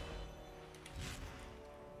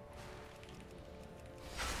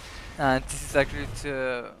 And this is actually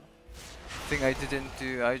the thing I didn't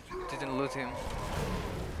do. I didn't loot him.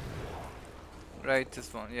 Right,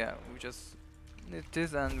 this one. Yeah, we just need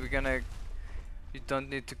this, and we're gonna. You don't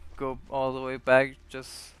need to go all the way back.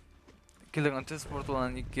 Just killing on this portal,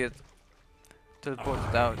 and you get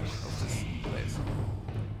teleported out of this place.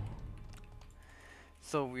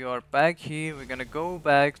 So we are back here, we're gonna go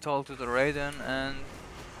back, talk to the Raiden, and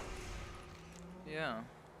yeah,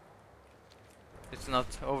 it's not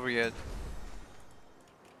over yet.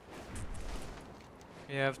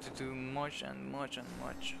 We have to do much and much and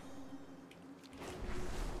much.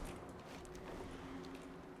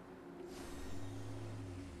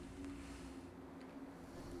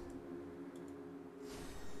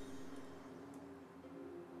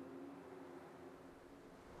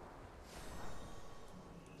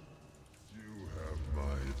 You have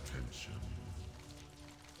my attention.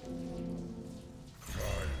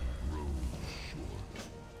 Time grows short.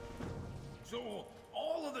 So,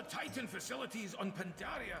 all of the Titan facilities on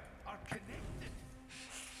Pandaria are connected.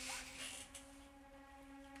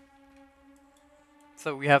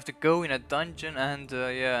 So we have to go in a dungeon and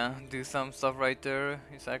yeah, do some stuff right there.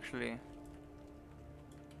 It's actually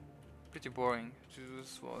pretty boring to do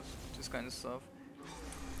this kind of stuff.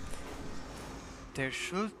 There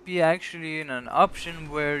should be actually an option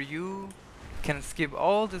where you can skip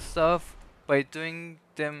all the stuff by doing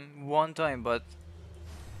them one time, but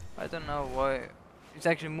I don't know why. It's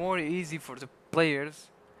actually more easy for the players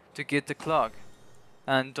to get the clock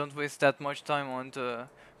and don't waste that much time on the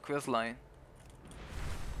quest line.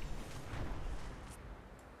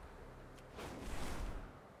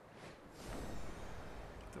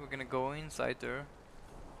 So we're gonna go inside there.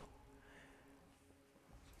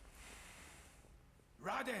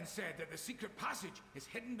 Raden said that the secret passage is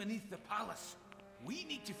hidden beneath the palace. We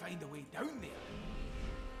need to find a way down there.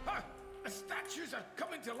 Ha! The statues are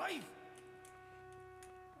coming to life!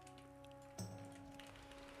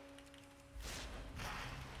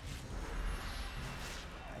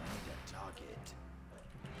 I need a target.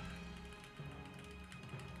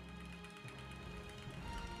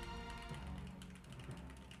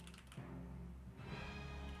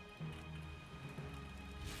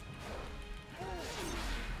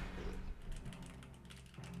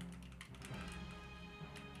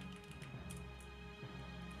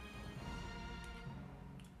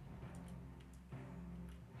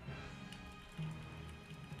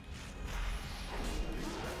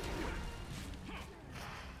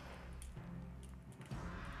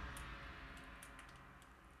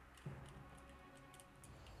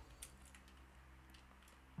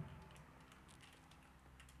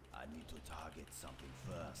 I need to target something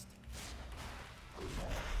first.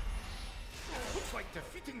 Looks like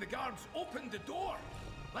defeating the guards opened the door.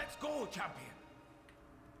 Let's go, champion.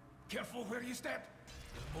 Careful where you step.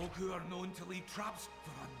 The Mogu are known to leave traps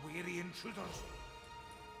for unwary intruders.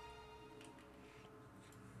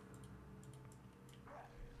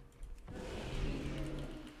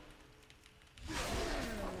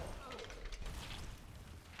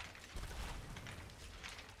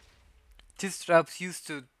 These traps used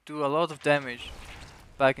to do a lot of damage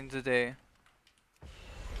back in the day.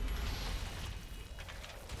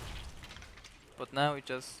 But now it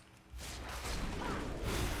just...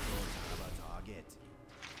 Target.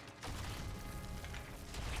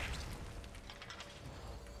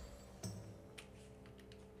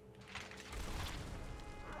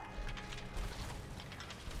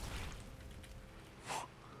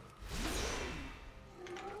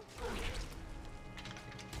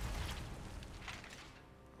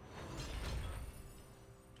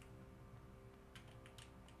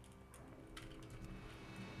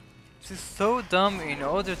 This is so dumb. In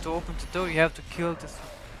order to open the door you have to kill these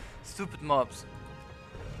stupid mobs.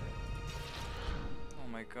 Oh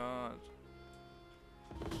my god.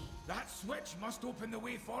 That switch must open the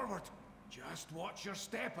way forward. Just watch your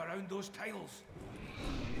step around those tiles.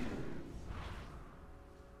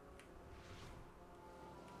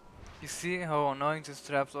 You see how annoying these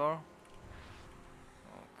traps are?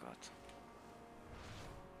 Oh god.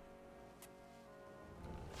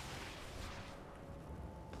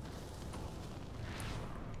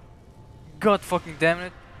 God fucking damn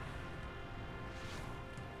it.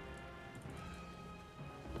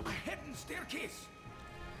 A hidden staircase.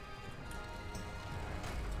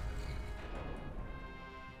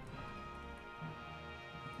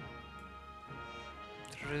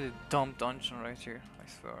 It's a really dumb dungeon right here, I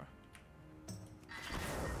swear.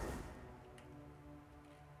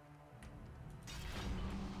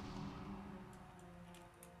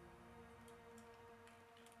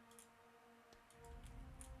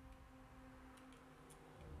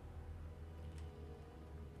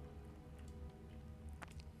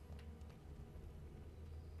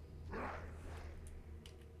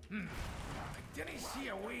 I didn't see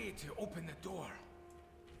a way to open the door.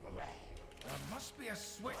 There must be a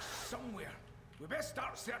switch somewhere. We best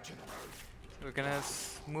start searching. We're gonna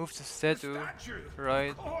move the statue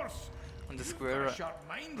right on the square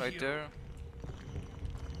right there.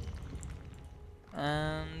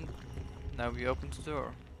 And now we open the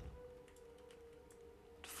door.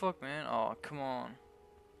 The fuck, man? Oh, come on.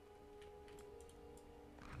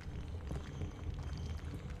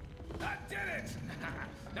 That did it!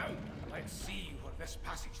 Now, let's see what this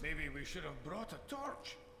passage... Maybe we should have brought a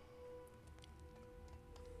torch.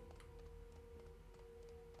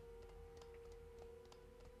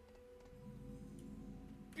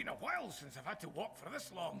 Been a while since I've had to walk for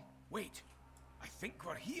this long. Wait, I think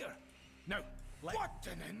we're here. Now, what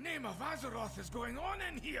in the name of Azeroth is going on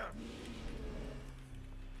in here?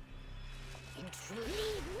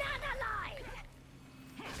 Leave none alive!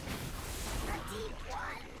 The deep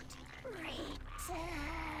one returns.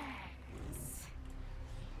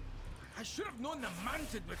 I should have known the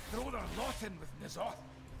Mantid would throw their lot in with Nzoth.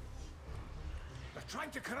 They're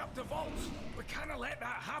trying to corrupt the vaults. We can't let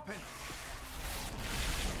that happen.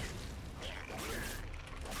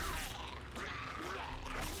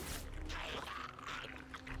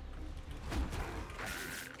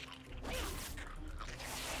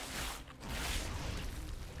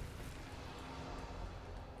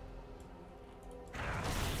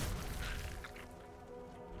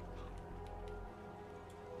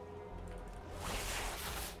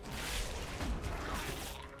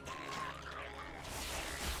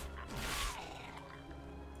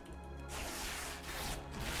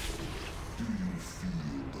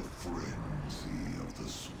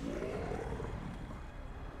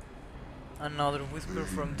 Another whisper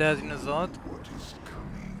from Daddy Nzoth. What is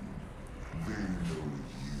coming? They know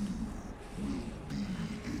you will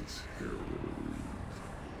be its herald.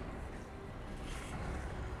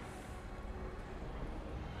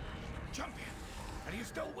 Champion, are you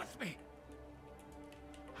still with me?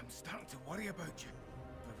 I'm starting to worry about you.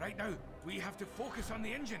 But right now, we have to focus on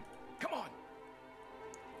the engine. Come on!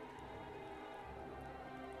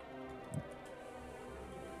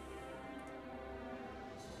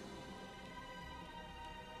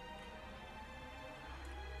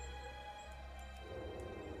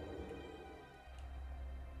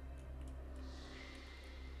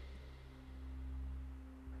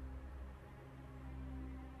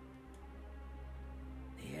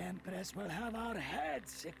 The Empress will have our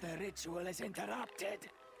heads if the ritual is interrupted.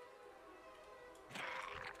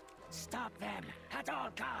 Stop them at all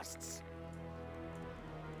costs.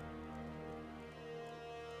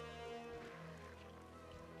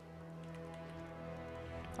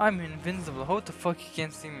 I'm invincible. How the fuck he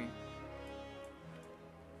can't see me?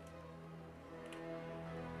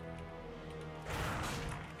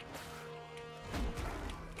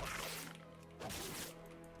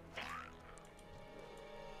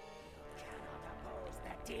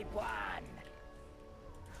 Deep one.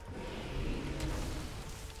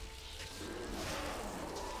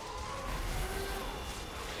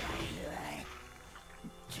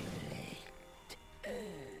 Too late.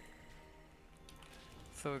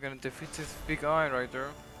 So we're gonna defeat this big eye right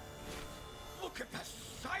there. Look at the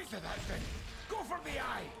size of that thing! Go for the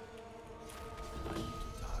eye! I need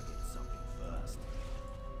to target something first.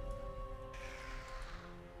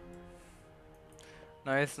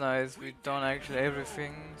 Nice, nice. We've done actually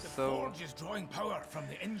everything, so Forge is drawing power from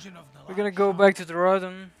the engine of the we're gonna go back to the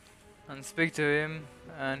Rodan and speak to him,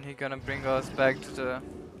 and he's gonna bring us back to the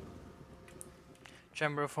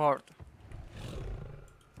Chamber of Heart.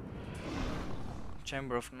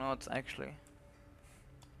 Chamber of Knots, actually.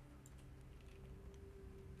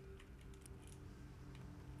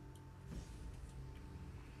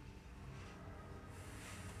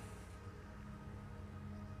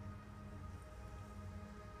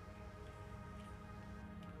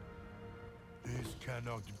 This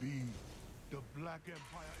cannot be. The Black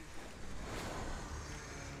Empire is...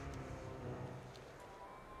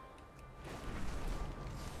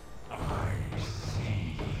 I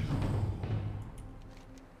see you.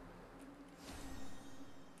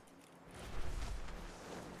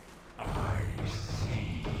 I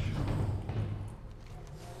see you.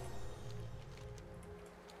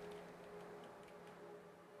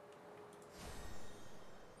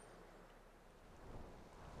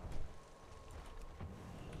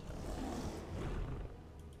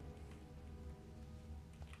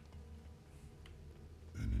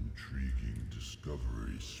 An intriguing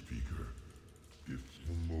discovery, Speaker. If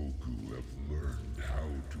the Mogu have learned how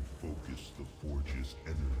to focus the Forge's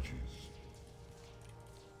energies,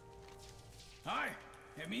 Aye,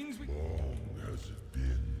 it means we... long has it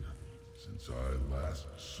been since I last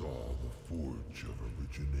saw the Forge of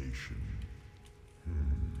Origination.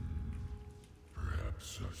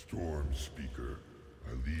 Perhaps a storm, Speaker.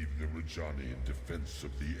 I leave the Rajani in defense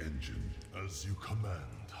of the engine. As you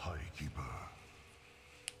command, High Keeper.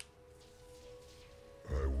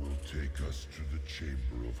 I will take us to the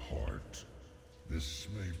Chamber of Heart. This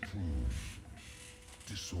may prove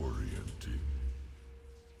disorienting.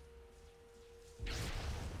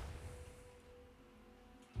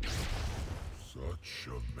 Such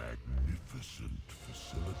a magnificent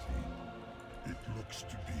facility. It looks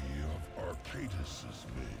to be of Arcadis's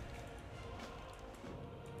make.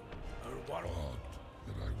 Odd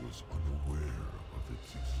that I was unaware of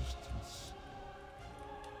its existence.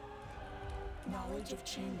 Knowledge of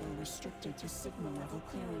chamber restricted to Sigma level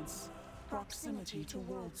clearance. Proximity to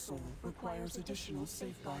World Soul requires additional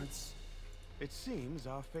safeguards. It seems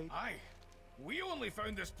our fate... Aye. We only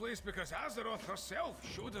found this place because Azeroth herself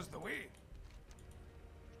showed us the way.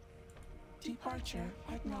 Departure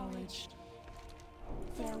acknowledged.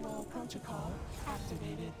 Farewell protocol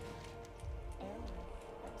activated.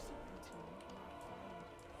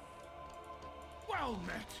 Well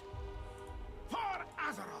met! For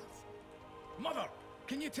Azeroth! Mother,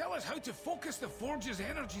 can you tell us how to focus the Forge's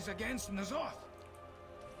energies against Nzoth?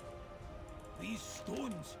 These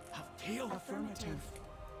stones have tailed. Affirmative.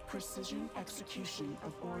 Precision execution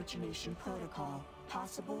of origination protocol,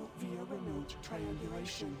 possible via remote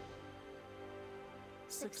triangulation.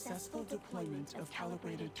 Successful deployment of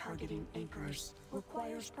calibrated targeting anchors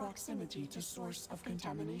requires proximity to source of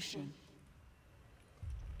contamination.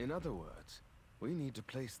 In other words, we need to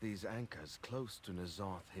place these anchors close to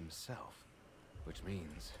Nzoth himself, which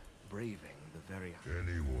means braving the very...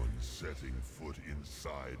 Anyone setting foot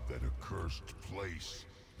inside that accursed place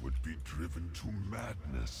would be driven to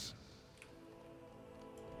madness.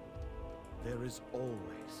 There is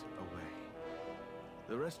always a way.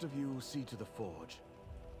 The rest of you see to the forge.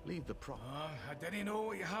 Leave the I didn't know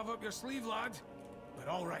what you have up your sleeve, lad. But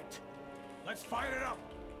all right. Let's fire it up.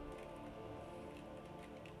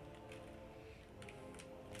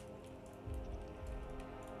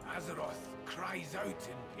 Azeroth cries out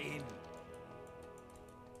in pain.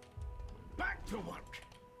 Back to work.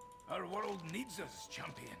 Our world needs us,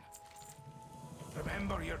 champion.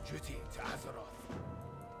 Remember your duty to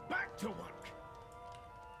Azeroth. Back to work.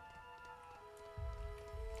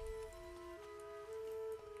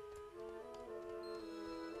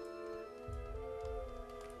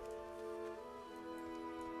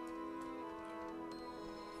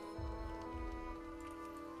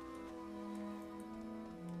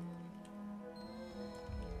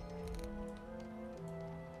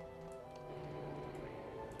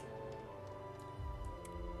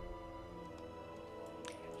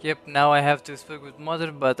 Yep, now I have to speak with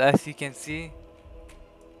Mother, but as you can see,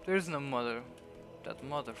 there's no Mother. That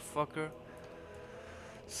motherfucker.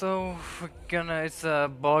 So, it's a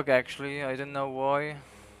bug actually, I don't know why.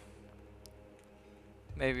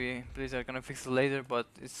 Maybe Blizzard gonna fix it later, but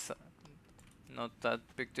it's not that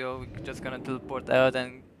big deal. We're just gonna teleport out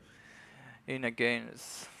and in again.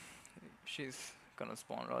 She's gonna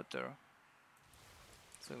spawn right there.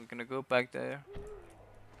 So we're gonna go back there.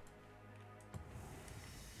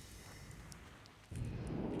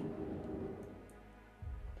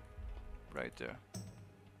 Right there.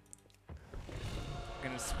 I'm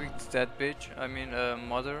gonna speak to that bitch, I mean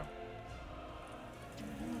Mother. Do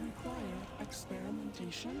you require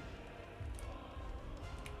experimentation?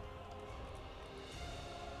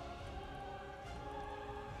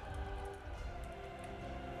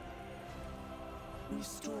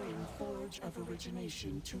 Restoring Forge of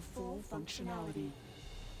Origination to full functionality.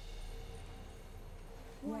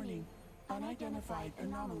 Warning, unidentified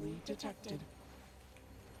anomaly detected.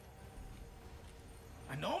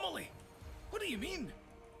 Anomaly? What do you mean?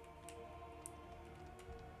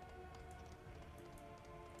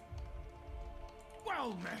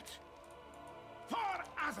 Well met. For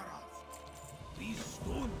Azeroth. These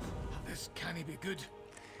stones. This can't be good.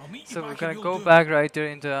 I'll meet you So back we're gonna and go you'll do. back right there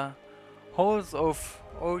into Halls of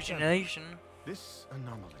Origination. This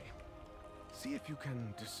anomaly. See if you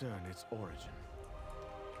can discern its origin.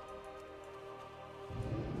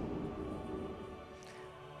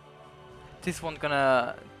 This one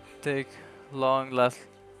gonna take long,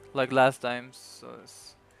 like last time, so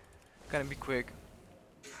it's gonna be quick.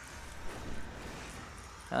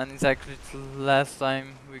 And it's actually the last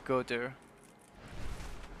time we go there.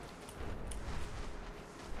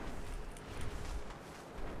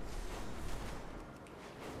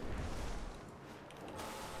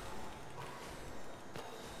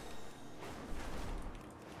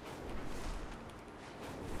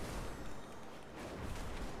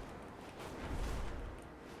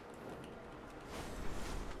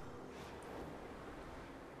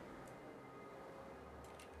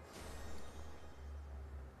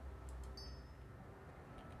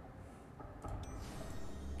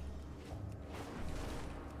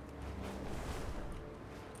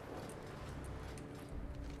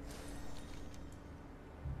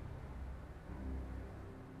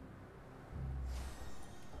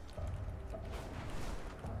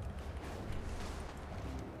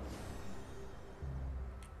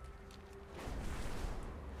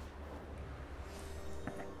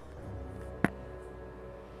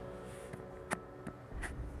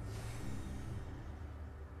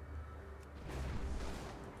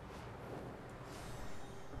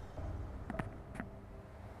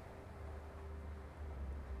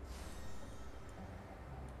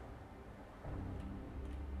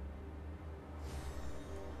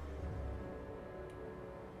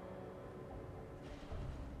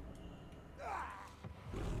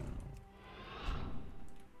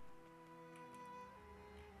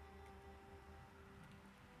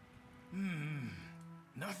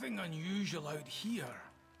 Nothing unusual out here.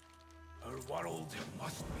 Our world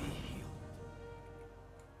must be healed.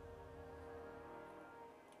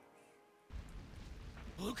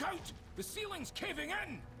 Look out! The ceiling's caving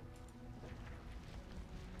in!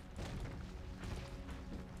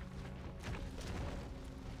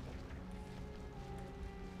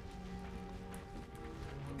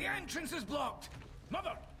 The entrance is blocked!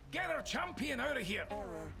 Mother, get our champion out of here!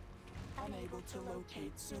 Error. Unable to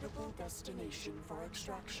locate suitable destination for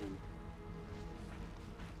extraction.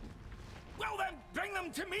 Well then, bring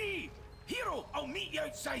them to me! Hero, I'll meet you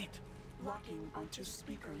outside! Locking onto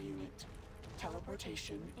speaker unit.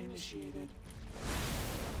 Teleportation initiated.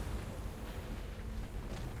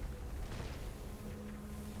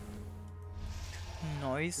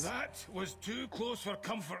 Nice. That was too close for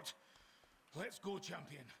comfort. Let's go,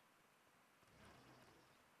 champion.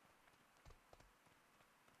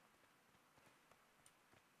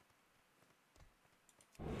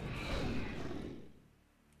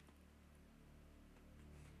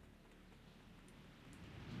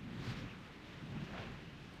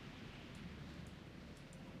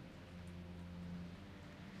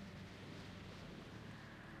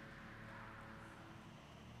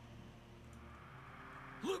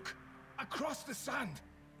 Look! Across the sand!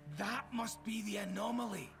 That must be the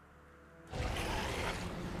anomaly.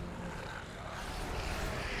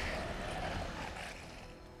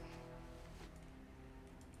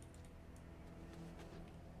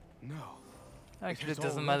 No. Actually, it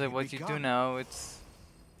doesn't matter what you do now, it's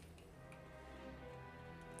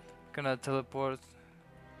gonna teleport,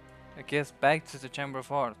 I guess, back to the Chamber of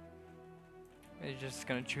Heart. It's just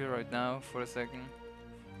gonna chill right now for a second.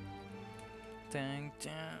 Dang,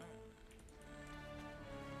 dang.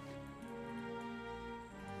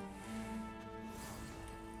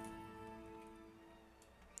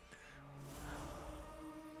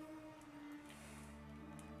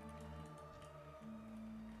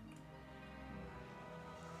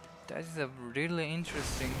 That is a really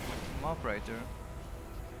interesting mob right there.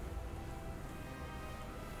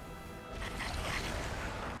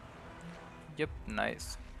 Yep,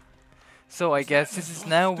 nice. So I guess this is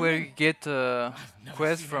now where you get a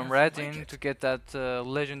quest from Radin to get that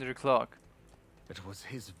legendary clock. It was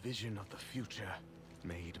his vision of the future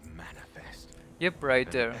made manifest. Yep, right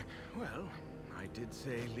there. Well, I did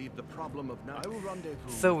say leave the problem of now. I will rendezvous.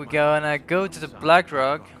 So we're gonna go to the Black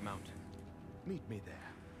Rock Mountain. Meet me there.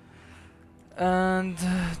 and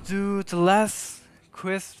do the last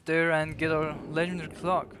quest there and get our legendary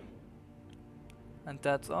clock. And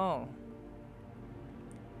that's all.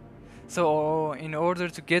 So in order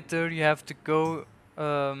to get there you have to go,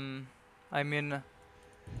 I mean,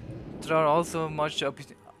 there are also much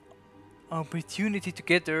opportunity to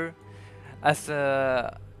get there, as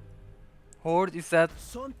a horde is that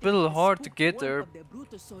little hard to get there.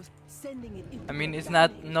 I mean, it's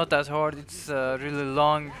not that hard, it's a really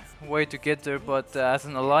long way to get there, but as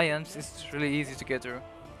an alliance it's really easy to get there.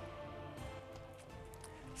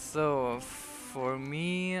 So for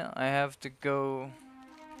me, I have to go,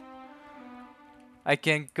 I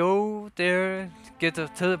can go there to get a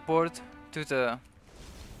teleport to the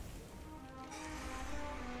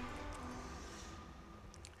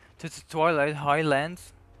Twilight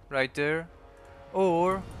Highlands right there,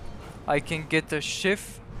 or I can get a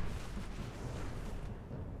shift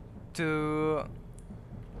to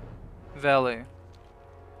Valley,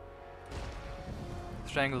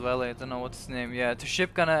 Strangle Valley, I don't know what's the name. Yeah, the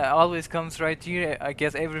ship gonna always comes right here, I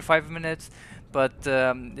guess every 5 minutes, but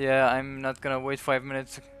yeah, I'm not gonna wait 5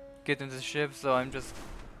 minutes to get into the ship, so I'm just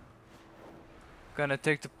gonna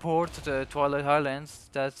take the port to the Twilight Highlands.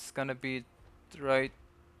 That's gonna be right,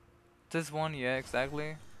 this one, yeah,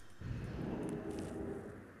 exactly.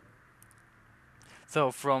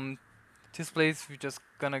 So from this place we're just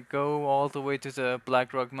gonna go all the way to the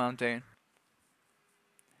Black Rock Mountain.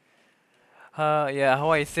 Yeah,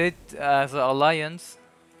 how I said, as an alliance,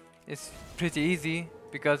 it's pretty easy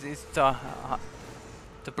because it's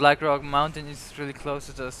the Black Rock Mountain is really close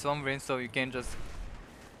to the Sovereign, so you can just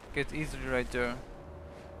get easily right there.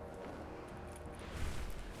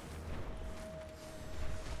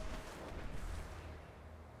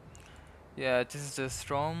 Yeah, this is the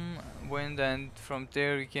storm wind, and from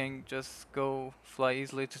there you can just go fly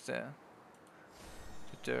easily to there.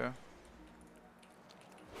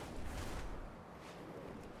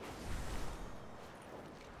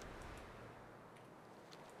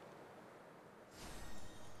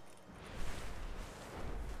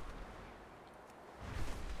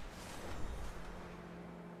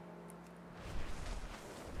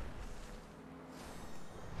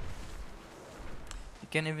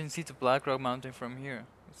 You can even see the Black Rock Mountain from here.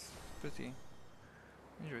 It's pretty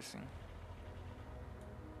interesting.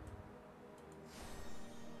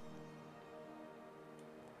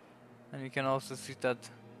 And you can also see that.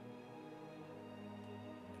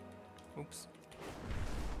 Oops.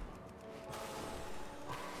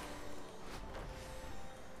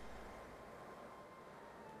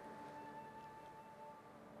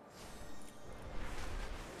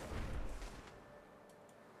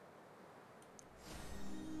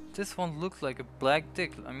 This one looks like a black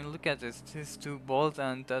dick. I mean, look at this. This two balls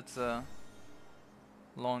and that's a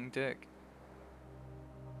long dick.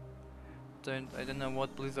 I don't know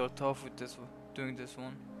what Blizzard thought with this doing this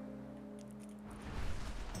one.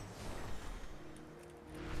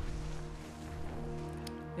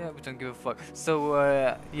 Yeah, we don't give a fuck. So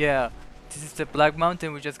yeah, this is the Black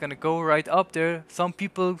Mountain. We're just gonna go right up there. Some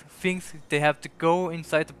people think they have to go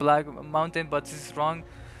inside the Black Mountain, but this is wrong.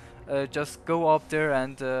 Just go up there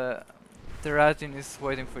and the Ratin is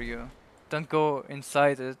waiting for you. Don't go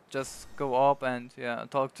inside it, just go up and yeah,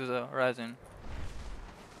 talk to the Ratin.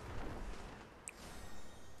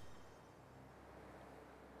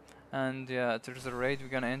 And yeah, there's a raid, we're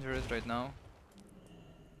gonna enter it right now.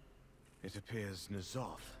 It appears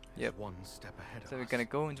Nzoth Yep. is one step ahead of So us. we're gonna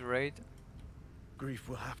go into raid. Grief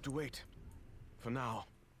will have to wait. For now,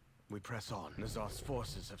 we press on. Nzoth's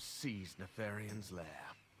forces have seized Nefarian's lair.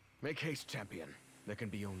 Make haste, champion. There can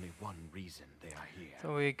be only one reason they are here.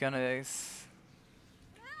 So we're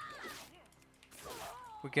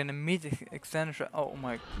gonna meet Extended. Oh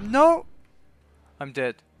my, no! I'm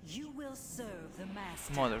dead. You will serve the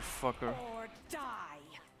master. Motherfucker. Or die.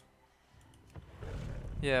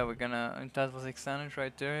 Yeah, we're gonna. And that was Extended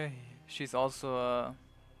right there. She's also a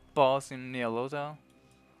boss in Neolota.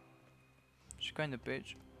 She's kinda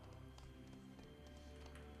bitch.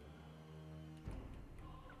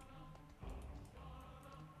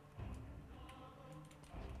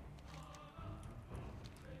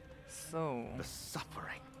 So the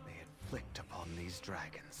suffering they inflict upon these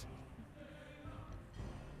dragons.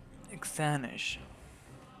 Xanish.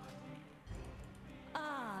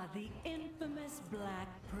 Ah, the infamous Black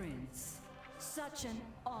Prince. Such an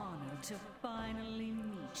honor to finally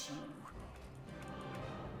meet you.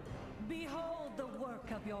 Behold the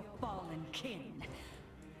work of your fallen kin.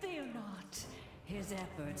 Fear not, his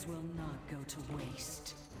efforts will not go to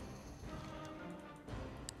waste.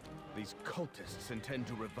 These cultists intend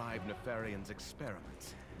to revive Nefarian's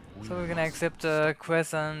experiments. So we're gonna accept the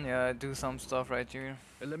quest and do some stuff right here.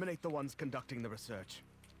 Eliminate the ones conducting the research.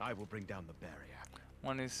 I will bring down the barrier.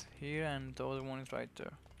 One is here and the other one is right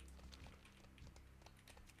there.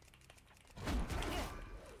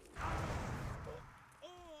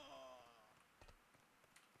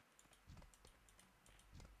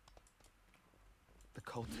 The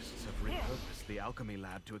cultists have repurposed the alchemy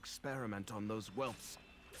lab to experiment on those whelps.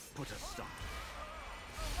 Put a stop.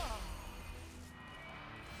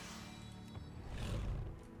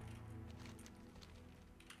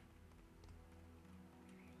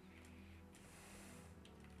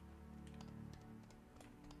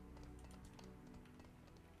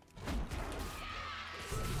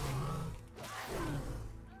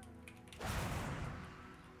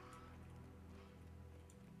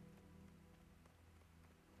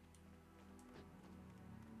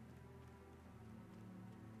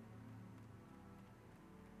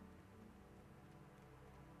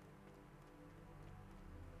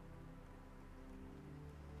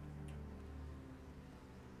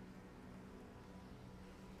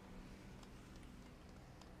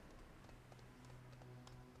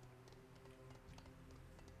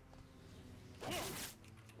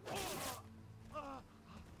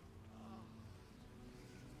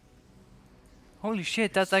 Holy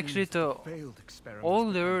shit, that's actually the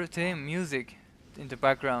older theme music in the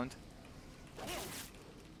background.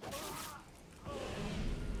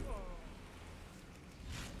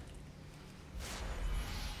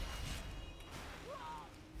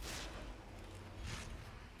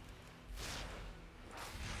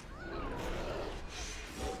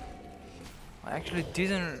 I actually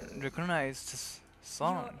didn't recognize this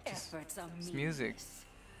song, this music.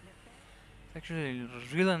 It's actually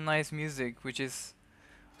really nice music, which is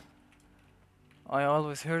I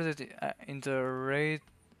always heard it in the raid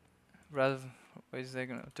rather. Wait a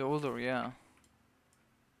second, the older, yeah.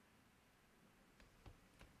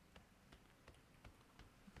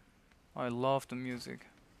 I love the music.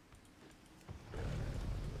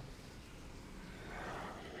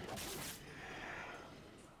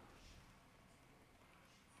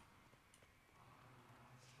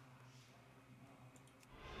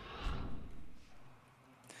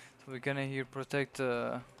 So we're gonna here protect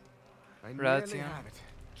I nearly have it.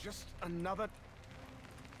 Just another.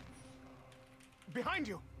 Behind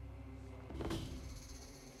you!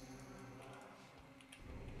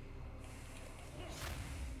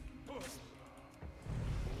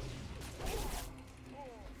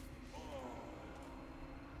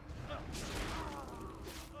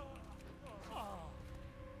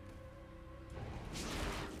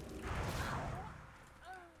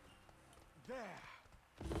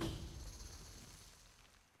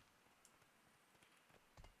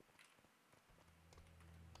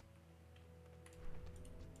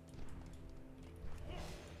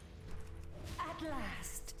 At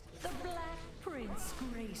last, the Black Prince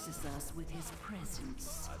graces us with his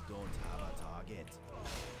presence. I don't have a target.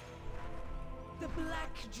 The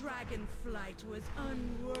Black Dragon flight was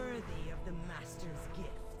unworthy of the Master's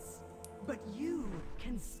gifts. But you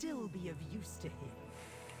can still be of use to him.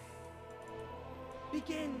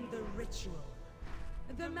 Begin the ritual.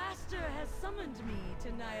 The Master has summoned me to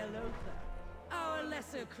Nyalotha. Our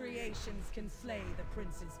lesser creations can slay the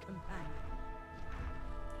Prince's companion.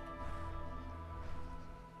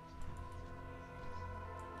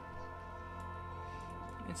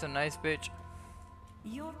 It's a nice bitch.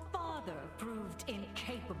 Your father proved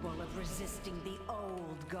incapable of resisting the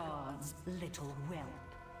old gods, little whelp.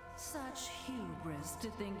 Such hubris to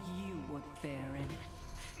think you would bear it.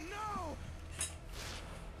 No!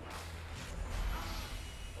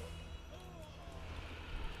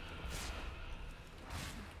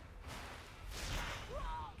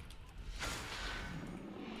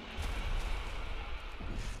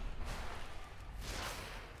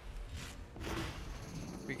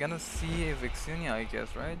 We're gonna see Vixinia, I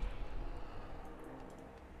guess, right?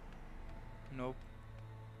 Nope.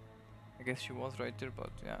 I guess she was right there, but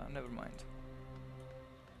yeah, never mind.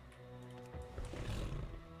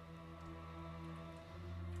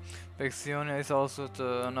 Vixinia is also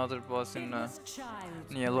another boss in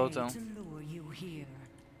Nyalotha. To lure you here.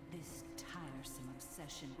 This tiresome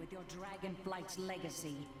obsession with your dragonflight's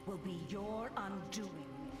legacy will be your undoing.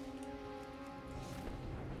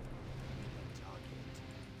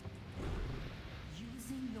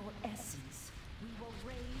 Using your essence, we will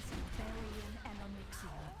raise Varian and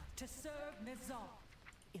Onyxia to serve Nzoth.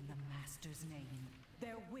 In the Master's name,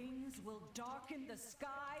 their wings will darken the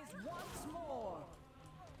skies once more.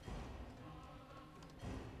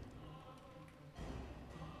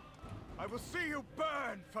 I will see you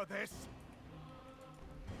burn for this!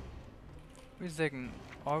 Wait a second,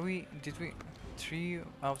 did we 3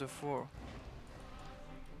 out of 4?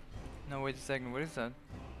 No, wait a second, what is that?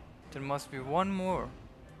 There must be one more.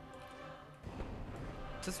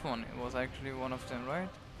 This one was actually one of them, right?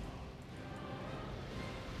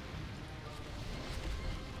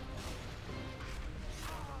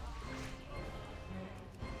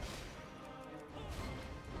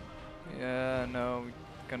 Yeah, no,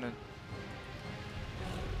 we're gonna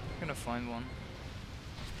find one.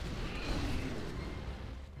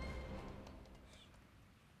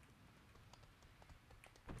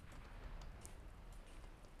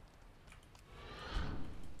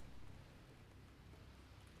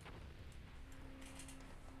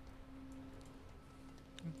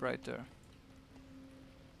 Right there.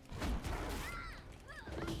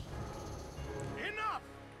 Enough!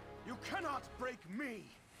 You cannot break me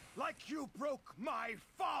like you broke my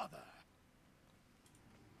father!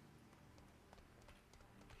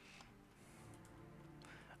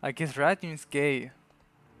 I guess Radin is gay.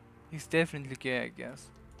 He's definitely gay, I guess.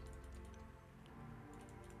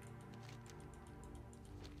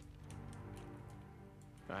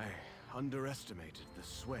 I underestimated the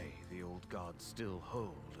sway the old gods still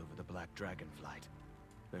hold over the Black Dragonflight.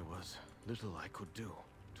 There was little I could do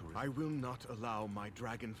to I will not allow my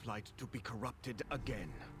Dragonflight to be corrupted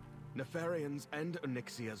again. Nefarian's and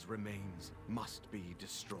Onyxia's remains must be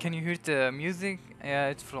destroyed. Can you hear the music? Yeah,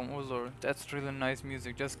 it's from Ulor. That's really nice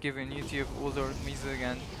music. Just give in YouTube Ulor music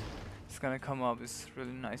and it's gonna come up. It's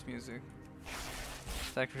really nice music.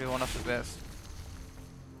 It's actually one of the best.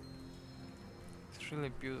 It's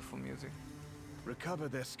really beautiful music. Recover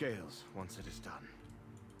their scales once it is done.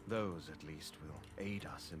 Those, at least, will aid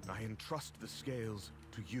us, and I entrust the scales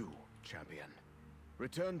to you, champion.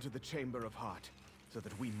 Return to the Chamber of Heart, so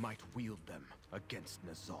that we might wield them against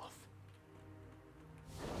Nzoth.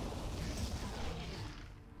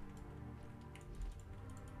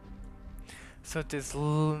 So this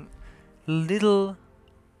little,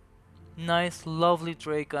 nice, lovely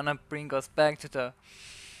Drake gonna bring us back to the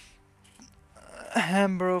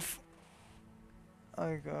Hammer of...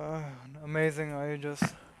 Oh god, amazing, I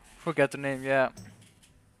just forget the name, yeah.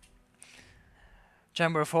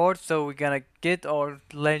 Chamber of Hearts, so we're gonna get our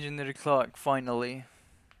legendary clock, finally.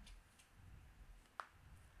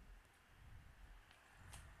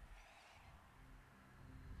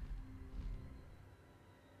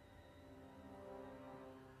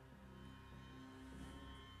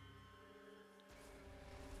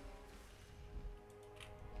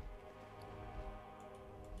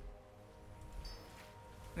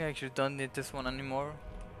 We actually don't need this one anymore.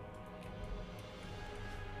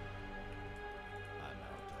 I'm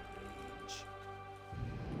out of range.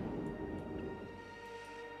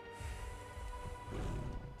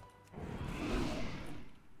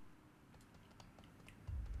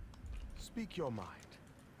 Speak your mind.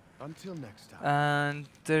 Until next time. And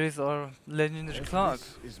there is our legendary clock.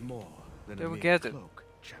 This is more than There a we mere get it. cloak,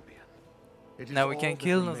 champion. It is Now we all can that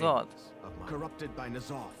kill remains Nzoth. of my corrupted by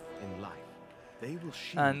Nzoth in life. They will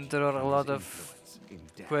shield And there are a you from lot his of influence in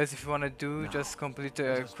death. quests if you wanna do, Now, just complete let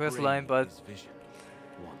a us quest bring line, but his vision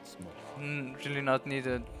once more. really not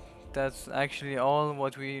needed. That's actually all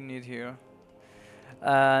what we need here.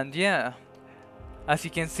 And yeah, as you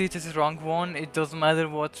can see, this is rank 1. It doesn't matter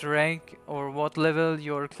what rank or what level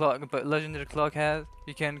your clock, but legendary clock has.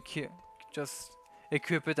 You can just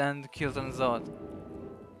equip it and kill the Nzoth.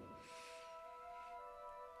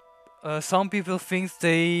 Some people think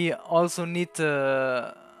they also need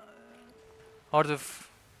the Heart of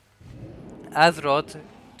Azeroth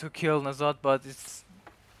to kill Nzoth, but it's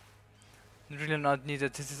really not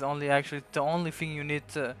needed. This is only actually the only thing you need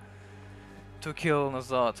to kill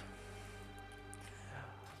Nzoth.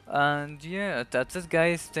 And yeah, that's it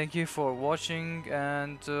guys. Thank you for watching,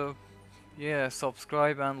 and yeah,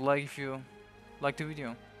 subscribe and like if you like the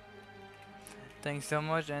video. Thanks so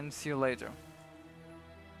much, and see you later.